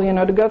possible,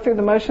 to go through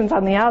the motions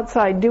on the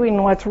outside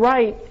doing what's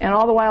right and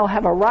all the while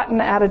have a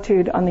rotten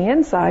attitude on the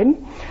inside.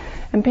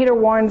 And Peter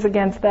warns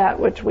against that,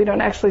 which we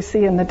don't actually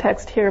see in the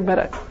text here,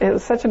 but it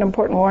was such an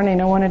important warning,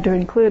 I wanted to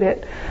include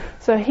it.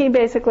 So he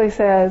basically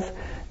says,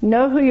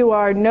 know who you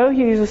are, know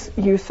who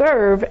you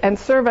serve, and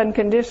serve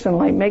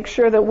unconditionally. Make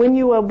sure that when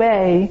you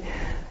obey,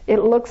 it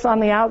looks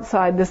on the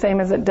outside the same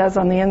as it does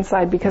on the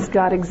inside, because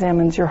God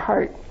examines your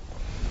heart.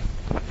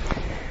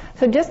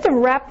 So just to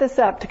wrap this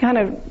up, to kind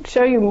of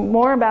show you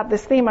more about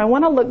this theme, I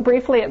want to look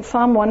briefly at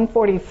Psalm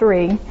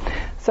 143.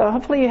 So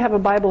hopefully you have a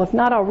Bible. If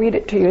not, I'll read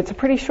it to you. It's a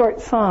pretty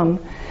short psalm,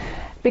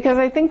 because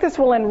I think this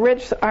will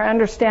enrich our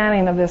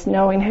understanding of this,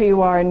 knowing who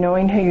you are and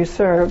knowing who you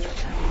serve.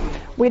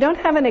 We don't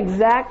have an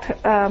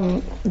exact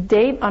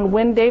date on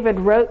when David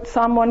wrote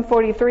Psalm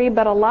 143,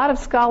 but a lot of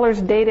scholars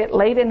date it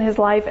late in his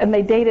life, and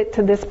they date it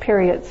to this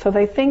period. So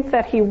they think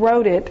that he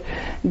wrote it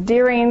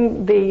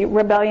during the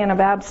rebellion of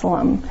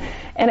Absalom.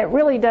 And it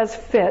really does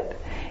fit.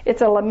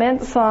 It's a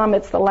lament psalm.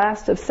 It's the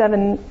last of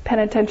 7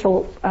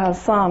 penitential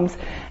psalms.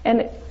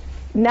 And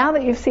now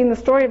that you've seen the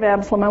story of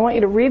Absalom, I want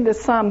you to read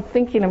this psalm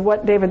thinking of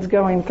what David's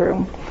going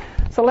through.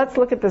 So let's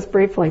look at this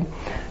briefly.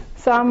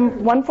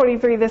 Psalm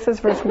 143, this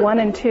is verse 1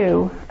 and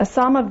 2. A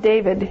psalm of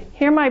David.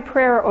 Hear my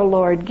prayer, O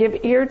Lord.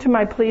 Give ear to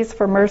my pleas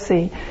for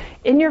mercy.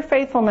 In your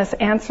faithfulness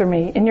answer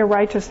me, in your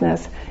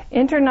righteousness.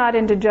 Enter not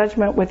into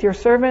judgment with your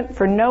servant,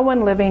 for no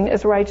one living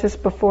is righteous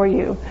before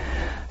you.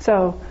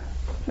 So,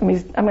 I'm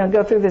going to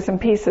go through this in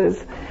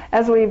pieces.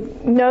 As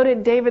we've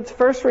noted, David's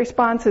first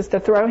response is to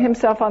throw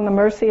himself on the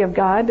mercy of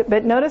God,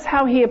 but notice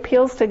how he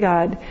appeals to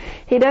God.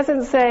 He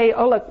doesn't say,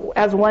 oh look,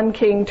 as one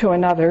king to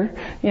another,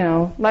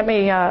 let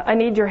me, I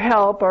need your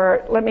help,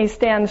 or let me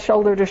stand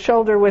shoulder to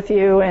shoulder with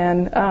you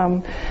and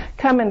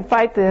come and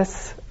fight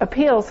this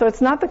appeal. So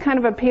it's not the kind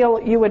of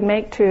appeal you would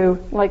make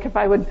to, like if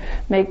I would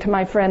make to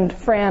my friend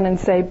Fran and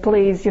say,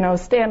 please,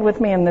 stand with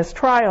me in this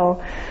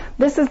trial.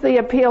 This is the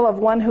appeal of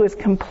one who is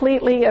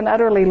completely and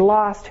utterly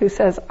lost, who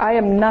says, I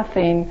am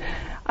nothing.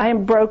 I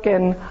am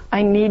broken.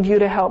 I need you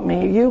to help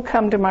me. You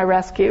come to my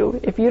rescue.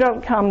 If you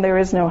don't come, there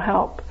is no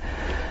help.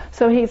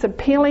 So he's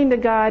appealing to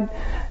God,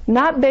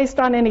 not based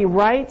on any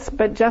rights,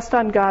 but just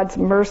on God's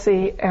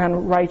mercy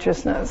and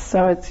righteousness.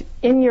 So it's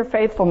in your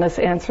faithfulness,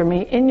 answer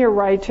me. In your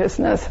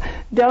righteousness.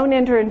 Don't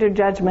enter into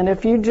judgment.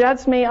 If you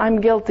judge me,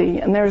 I'm guilty,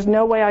 and there's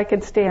no way I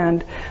could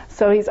stand.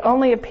 So he's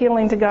only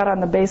appealing to God on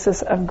the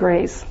basis of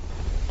grace.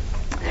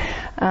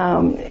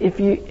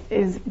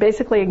 Is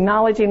basically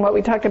acknowledging what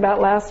we talked about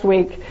last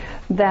week,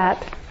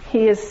 that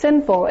he is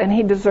sinful and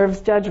he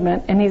deserves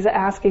judgment, and he's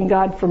asking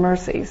God for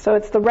mercy. So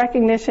it's the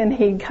recognition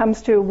he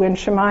comes to when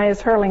Shammai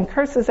is hurling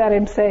curses at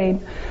him,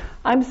 saying,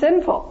 I'm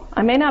sinful.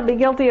 I may not be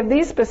guilty of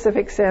these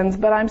specific sins,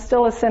 but I'm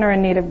still a sinner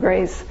in need of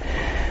grace.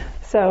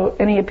 So,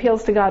 and he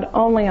appeals to God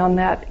only on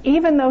that.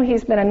 Even though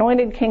he's been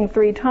anointed king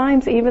 3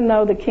 times, even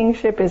though the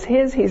kingship is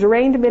his, he's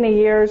reigned many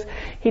years,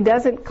 he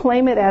doesn't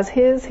claim it as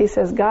his. He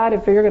says, God,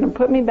 if you're going to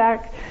put me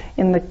back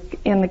in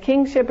the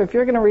kingship, if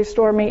you're going to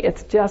restore me,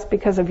 it's just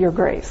because of your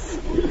grace.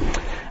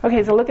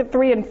 Okay, so look at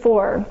 3 and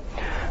 4.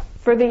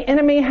 For the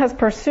enemy has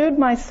pursued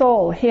my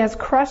soul. He has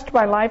crushed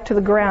my life to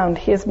the ground.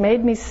 He has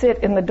made me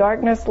sit in the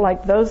darkness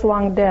like those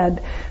long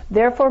dead.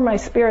 Therefore my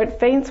spirit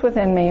faints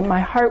within me.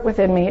 My heart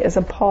within me is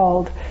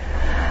appalled.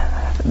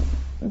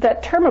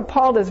 That term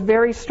appalled is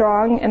very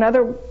strong. In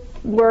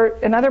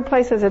other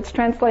places it's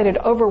translated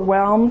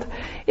overwhelmed.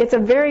 It's a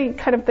very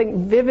kind of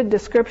vivid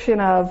description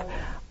of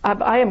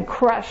I am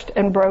crushed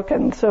and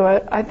broken. So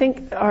I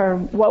think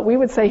what we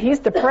would say, he's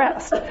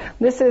depressed.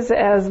 This is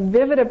as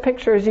vivid a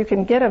picture as you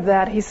can get of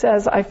that. He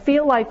says, I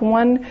feel like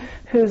one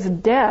who's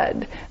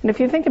dead. And if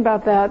you think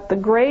about that, the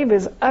grave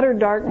is utter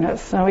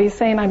darkness. So he's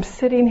saying, I'm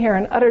sitting here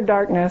in utter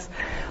darkness.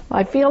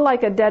 I feel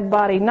like a dead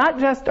body, not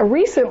just a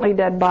recently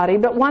dead body,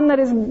 but one that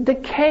is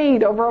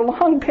decayed over a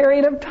long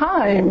period of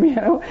time. He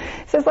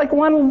says, like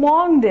one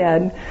long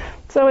dead.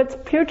 So it's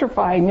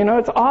putrefying,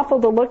 it's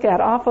awful to look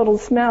at, awful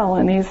to smell.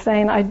 And he's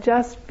saying, I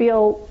just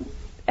feel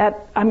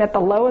I'm at the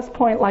lowest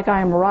point, like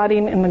I am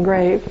rotting in the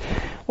grave,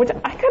 which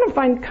I kind of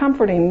find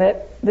comforting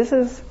that this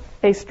is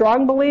a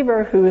strong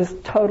believer who is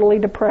totally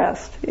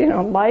depressed.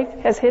 Life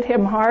has hit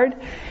him hard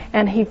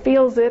and he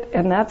feels it,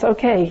 and that's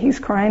okay. He's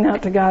crying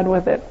out to God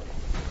with it.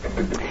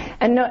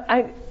 And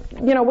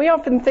we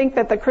often think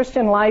that the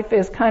Christian life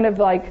is kind of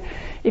like,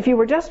 if you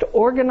were just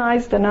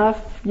organized enough,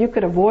 you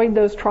could avoid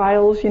those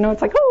trials.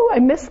 It's like, I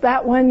missed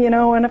that one,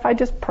 and if I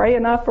just pray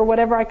enough or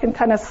whatever, I can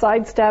kind of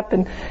sidestep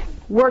and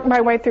work my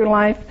way through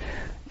life.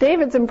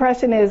 David's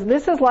impression is,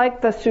 this is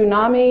like the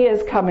tsunami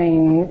is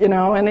coming,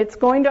 and it's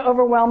going to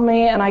overwhelm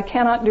me, and I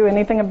cannot do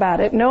anything about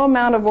it. No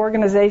amount of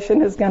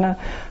organization is going to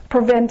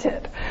prevent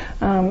it.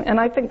 And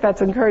I think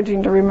that's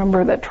encouraging to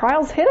remember that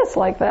trials hit us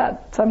like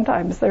that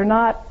sometimes.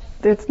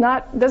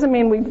 Doesn't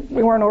mean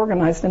we weren't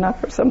organized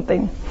enough or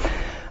something.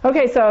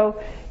 Okay,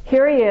 so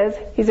here he is.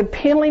 He's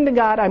appealing to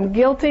God. I'm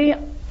guilty.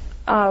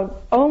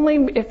 Only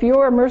if you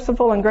are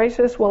merciful and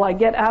gracious will I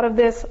get out of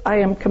this.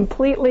 I am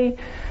completely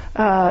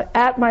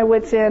at my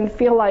wit's end,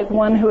 feel like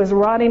one who is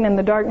rotting in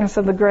the darkness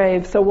of the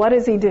grave. So what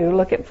does he do?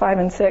 Look at 5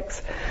 and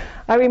 6.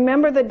 I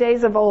remember the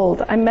days of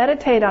old. I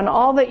meditate on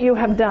all that you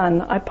have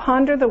done. I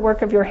ponder the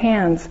work of your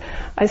hands.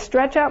 I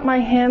stretch out my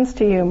hands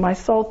to you. My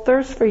soul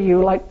thirsts for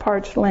you like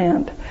parched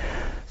land.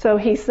 So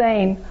he's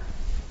saying,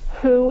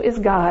 who is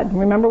God?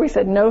 Remember we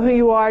said know who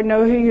you are,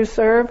 know who you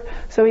serve.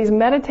 So he's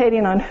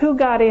meditating on who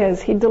God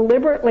is. He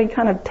deliberately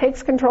kind of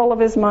takes control of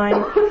his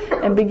mind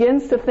and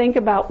begins to think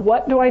about,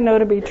 what do I know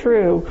to be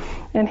true?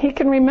 And he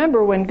can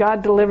remember when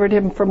God delivered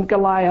him from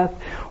Goliath,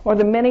 or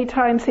the many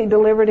times he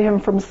delivered him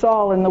from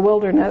Saul in the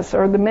wilderness,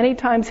 or the many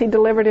times he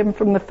delivered him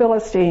from the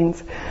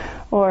Philistines,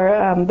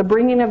 or the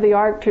bringing of the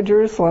ark to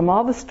Jerusalem.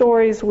 All the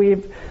stories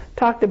we've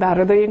talked about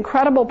are the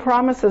incredible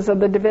promises of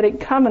the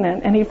Davidic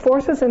covenant, and he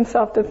forces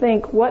himself to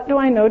think, what do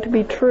I know to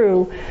be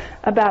true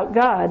about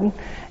God?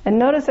 And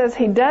notice as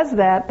he does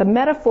that, the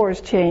metaphors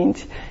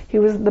change.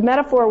 The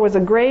metaphor was a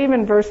grave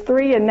in verse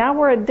 3, and now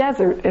we're a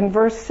desert in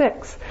verse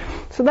 6.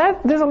 So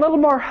there's a little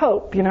more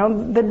hope.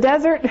 The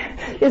desert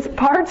is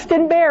parched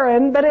and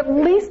barren, but at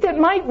least it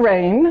might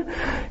rain.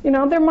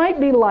 There might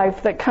be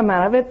life that come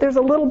out of it. There's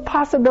a little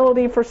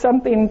possibility for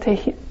something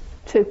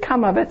to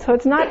come of it. So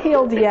it's not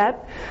healed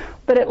yet,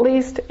 but at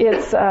least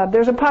there's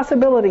a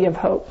possibility of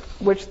hope,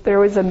 which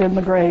there isn't in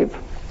the grave.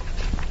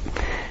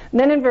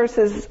 Then in verse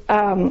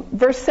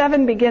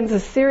 7 begins a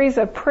series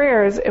of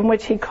prayers in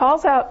which he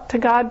calls out to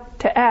God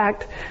to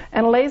act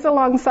and lays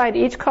alongside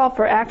each call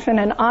for action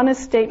an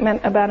honest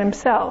statement about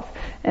himself.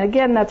 And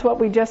again, that's what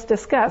we just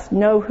discussed.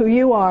 Know who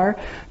you are,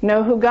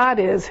 know who God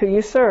is, who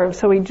you serve.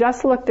 So he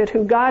just looked at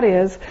who God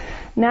is.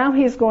 Now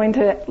he's going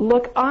to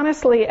look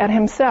honestly at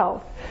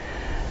himself.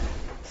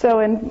 So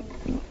in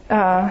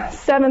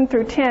 7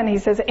 through 10, he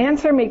says,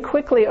 answer me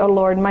quickly, O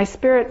Lord, my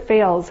spirit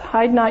fails.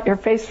 Hide not your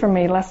face from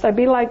me, lest I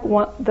be like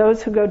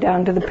those who go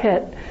down to the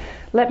pit.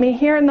 Let me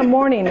hear in the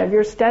morning of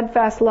your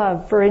steadfast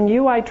love, for in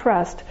you I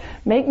trust.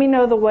 Make me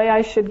know the way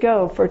I should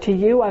go, for to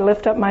you I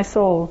lift up my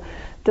soul.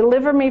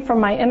 Deliver me from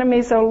my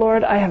enemies, O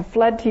Lord. I have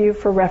fled to you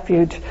for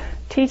refuge.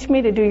 Teach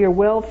me to do your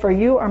will, for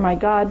you are my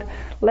God.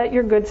 Let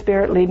your good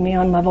spirit lead me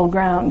on level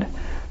ground.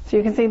 So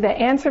you can see the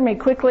answer me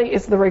quickly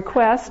is the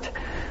request.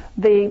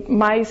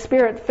 My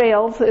spirit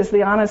fails is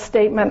the honest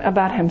statement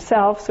about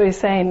himself. So he's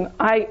saying,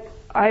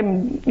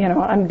 I'm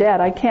dead.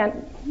 I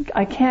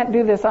can't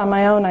do this on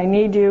my own. I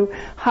need you.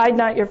 Hide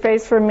not your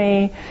face from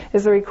me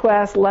is the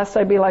request, lest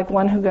I be like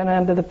one who got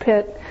into the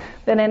pit.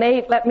 Then in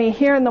 8, let me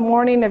hear in the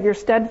morning of your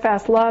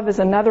steadfast love is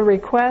another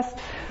request.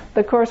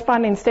 The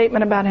corresponding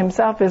statement about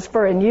himself is,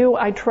 for in you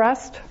I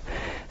trust.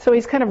 So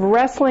he's kind of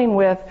wrestling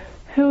with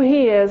who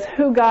he is,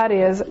 who God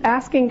is,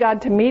 asking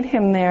God to meet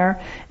him there.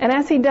 And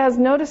as he does,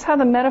 notice how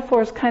the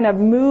metaphors kind of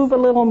move a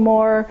little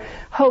more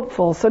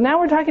hopeful. So now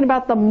we're talking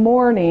about the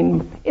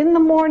morning. In the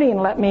morning,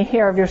 let me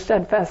hear of your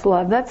steadfast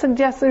love. That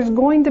suggests there's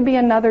going to be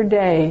another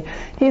day.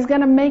 He's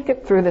going to make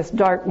it through this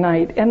dark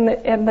night,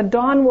 and the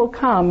dawn will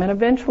come, and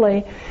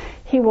eventually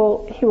he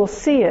will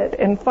see it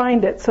and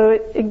find it. So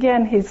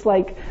again, he's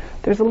like,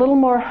 there's a little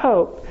more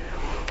hope.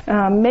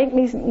 Make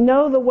me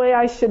know the way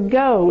I should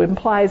go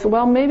implies,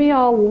 well, maybe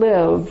I'll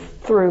live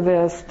through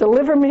this.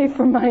 Deliver me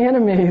from my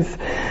enemies.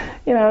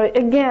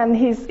 Again,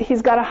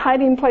 he's got a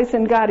hiding place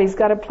in God. He's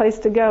got a place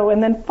to go.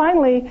 And then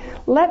finally,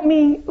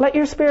 let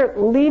your Spirit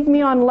lead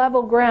me on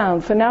level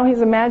ground. So now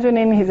he's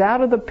imagining he's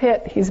out of the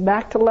pit. He's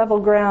back to level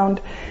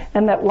ground,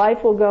 and that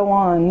life will go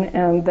on,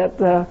 and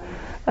that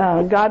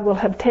God will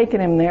have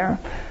taken him there.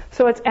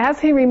 So it's as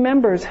he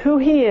remembers who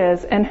he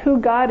is and who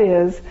God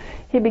is,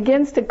 he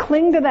begins to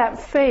cling to that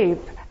faith,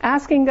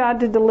 asking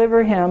God to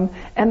deliver him,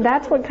 and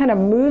that's what kind of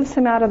moves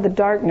him out of the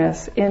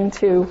darkness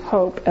into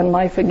hope and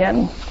life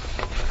again.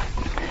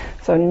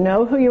 So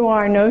know who you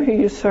are, know who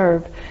you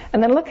serve.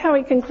 And then look how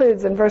he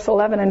concludes in verse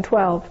 11 and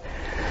 12.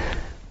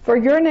 For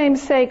your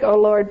name's sake, O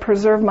Lord,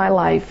 preserve my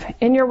life.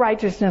 In your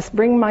righteousness,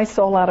 bring my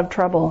soul out of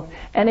trouble.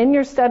 And in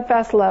your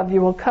steadfast love,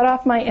 you will cut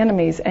off my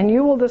enemies, and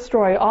you will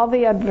destroy all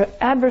the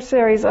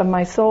adversaries of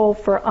my soul,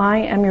 for I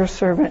am your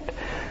servant.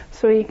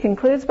 So he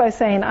concludes by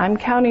saying, I'm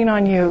counting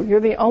on you. You're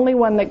the only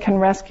one that can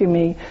rescue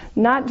me.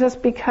 Not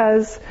just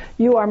because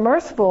you are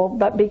merciful,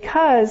 but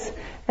because,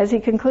 as he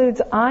concludes,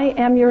 I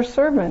am your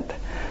servant.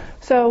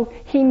 So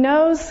he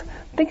knows,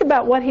 think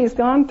about what he's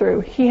gone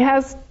through. He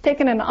has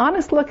taken an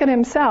honest look at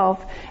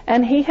himself,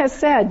 and he has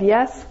said,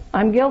 yes,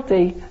 I'm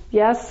guilty.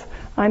 Yes,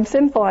 I'm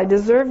sinful. I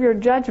deserve your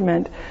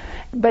judgment.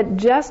 But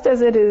just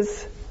as it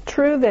is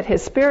true that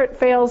his spirit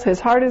fails, his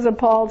heart is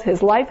appalled,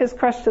 his life is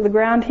crushed to the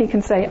ground, he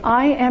can say,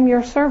 I am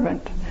your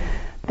servant.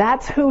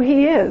 That's who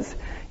he is.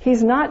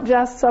 He's not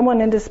just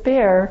someone in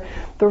despair.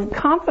 The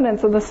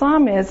confidence of the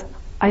psalm is,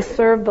 I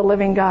serve the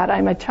living God.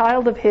 I'm a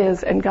child of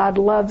his, and God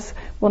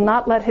will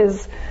not let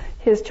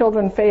his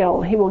children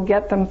fail. He will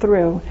get them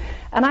through.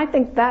 And I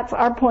think that's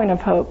our point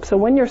of hope. So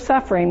when you're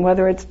suffering,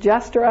 whether it's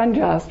just or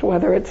unjust,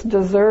 whether it's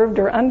deserved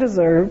or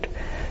undeserved,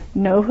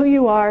 know who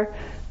you are,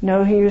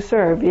 know who you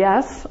serve.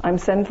 Yes, I'm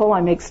sinful.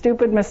 I make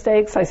stupid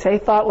mistakes. I say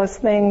thoughtless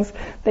things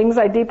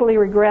I deeply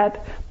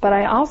regret. But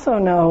I also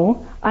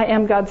know I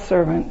am God's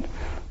servant,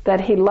 that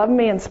he loved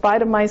me in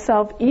spite of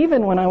myself,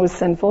 even when I was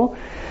sinful.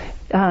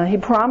 He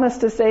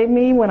promised to save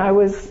me when I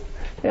was,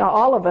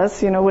 all of us,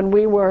 when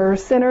we were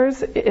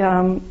sinners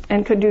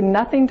and could do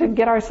nothing to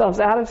get ourselves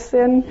out of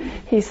sin,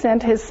 he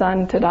sent his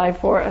son to die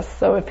for us.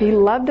 So if he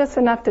loved us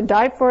enough to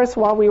die for us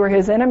while we were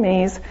his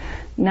enemies,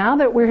 now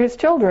that we're his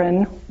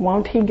children,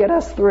 won't he get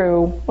us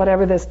through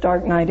whatever this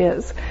dark night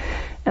is?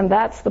 And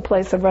that's the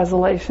place of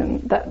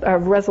resolution,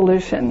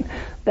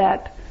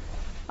 that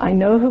I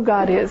know who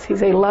God is.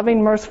 He's a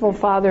loving, merciful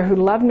Father who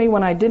loved me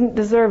when I didn't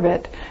deserve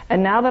it.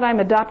 And now that I'm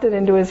adopted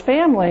into his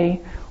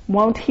family,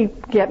 won't he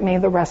get me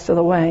the rest of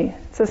the way?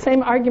 It's the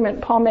same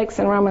argument Paul makes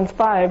in Romans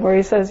 5, where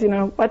he says,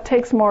 what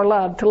takes more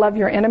love, to love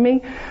your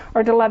enemy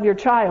or to love your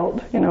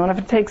child? And if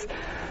it takes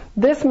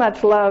this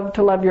much love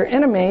to love your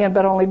enemy,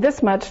 but only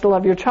this much to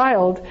love your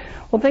child,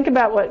 well, think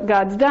about what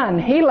God's done.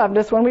 He loved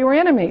us when we were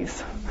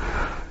enemies.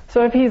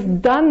 So if he's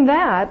done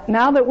that,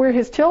 now that we're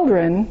his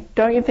children,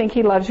 don't you think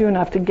he loves you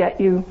enough to get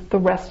you the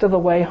rest of the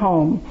way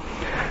home?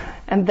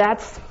 And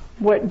that's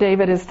what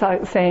David is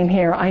saying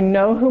here. I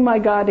know who my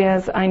God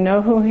is. I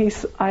know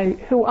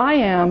who I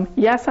am.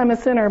 Yes, I'm a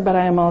sinner, but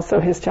I am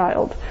also his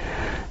child.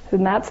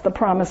 And that's the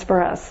promise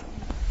for us.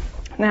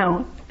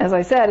 Now, as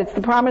I said, it's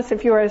the promise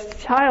if you are a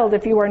child.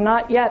 If you are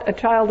not yet a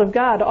child of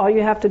God, all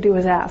you have to do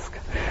is ask.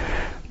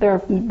 There are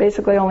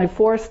basically only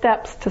 4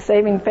 steps to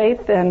saving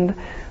faith, and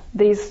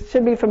these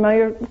should be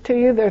familiar to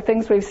you. They're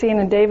things we've seen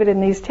in David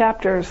in these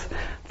chapters.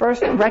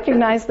 First,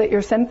 recognize that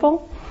you're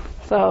sinful.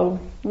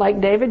 So,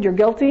 like David, you're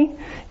guilty.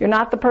 You're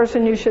not the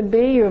person you should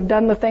be. You have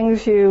done the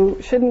things you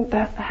shouldn't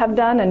have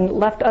done and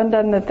left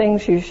undone the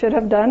things you should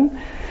have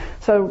done.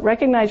 So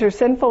recognize you're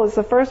sinful is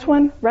the first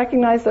one.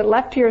 Recognize that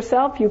left to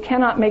yourself, you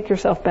cannot make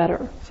yourself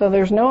better. So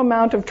there's no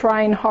amount of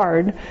trying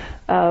hard,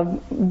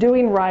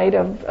 doing right,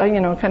 of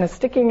kind of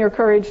sticking your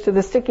courage to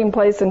the sticking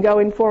place and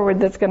going forward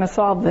that's going to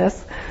solve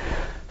this.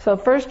 So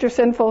first, you're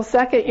sinful.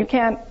 Second, you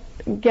can't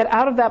get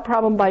out of that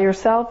problem by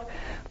yourself.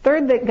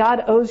 Third, that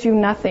God owes you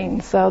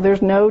nothing. So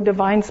there's no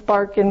divine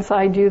spark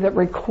inside you that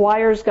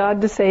requires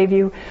God to save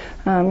you.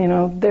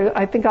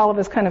 I think all of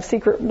us kind of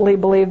secretly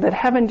believe that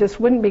heaven just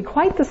wouldn't be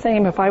quite the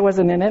same if I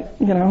wasn't in it,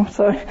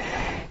 So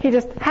he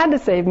just had to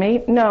save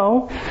me.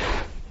 No,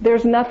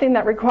 there's nothing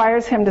that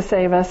requires him to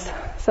save us.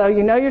 So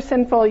you're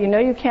sinful,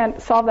 you can't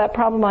solve that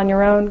problem on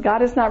your own.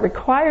 God is not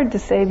required to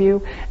save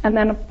you. And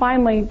then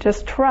finally,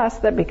 just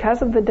trust that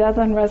because of the death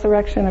and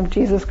resurrection of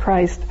Jesus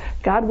Christ,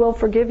 God will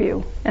forgive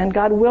you and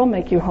God will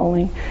make you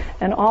holy.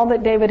 And all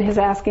that David is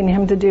asking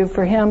him to do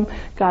for him,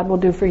 God will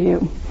do for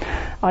you.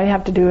 All you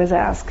have to do is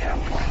ask. All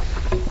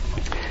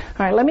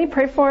right, let me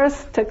pray for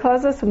us to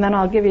close this, and then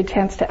I'll give you a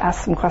chance to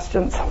ask some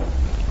questions.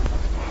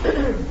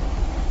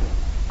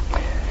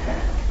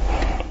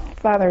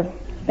 Father,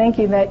 thank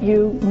you that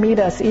you meet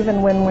us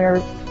even when we're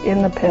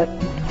in the pit,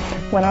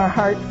 when our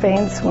heart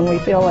faints, when we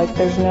feel like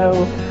there's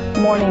no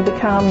morning to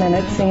come and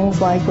it seems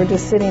like we're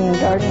just sitting in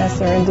darkness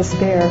or in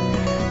despair,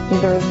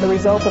 either as the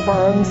result of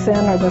our own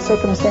sin or the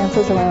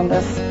circumstances around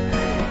us.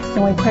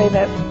 And we pray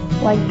that,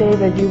 like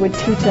David, you would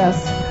teach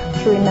us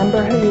to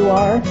remember who you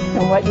are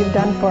and what you've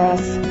done for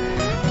us,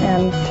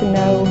 and to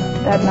know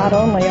that not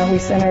only are we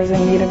sinners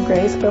in need of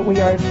grace, but we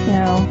are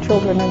now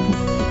children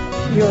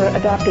of your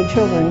adopted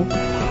children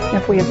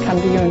if we have come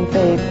to you in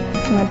faith.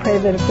 And I pray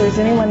that if there's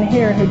anyone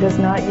here who does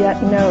not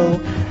yet know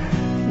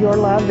your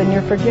love and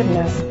your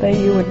forgiveness, that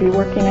you would be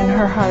working in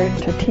her heart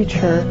to teach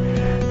her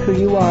who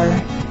you are,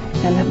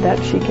 and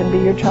that she can be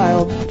your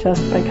child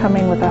just by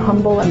coming with a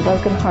humble and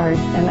broken heart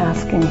and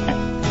asking.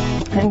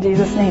 In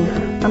Jesus' name,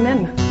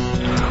 amen.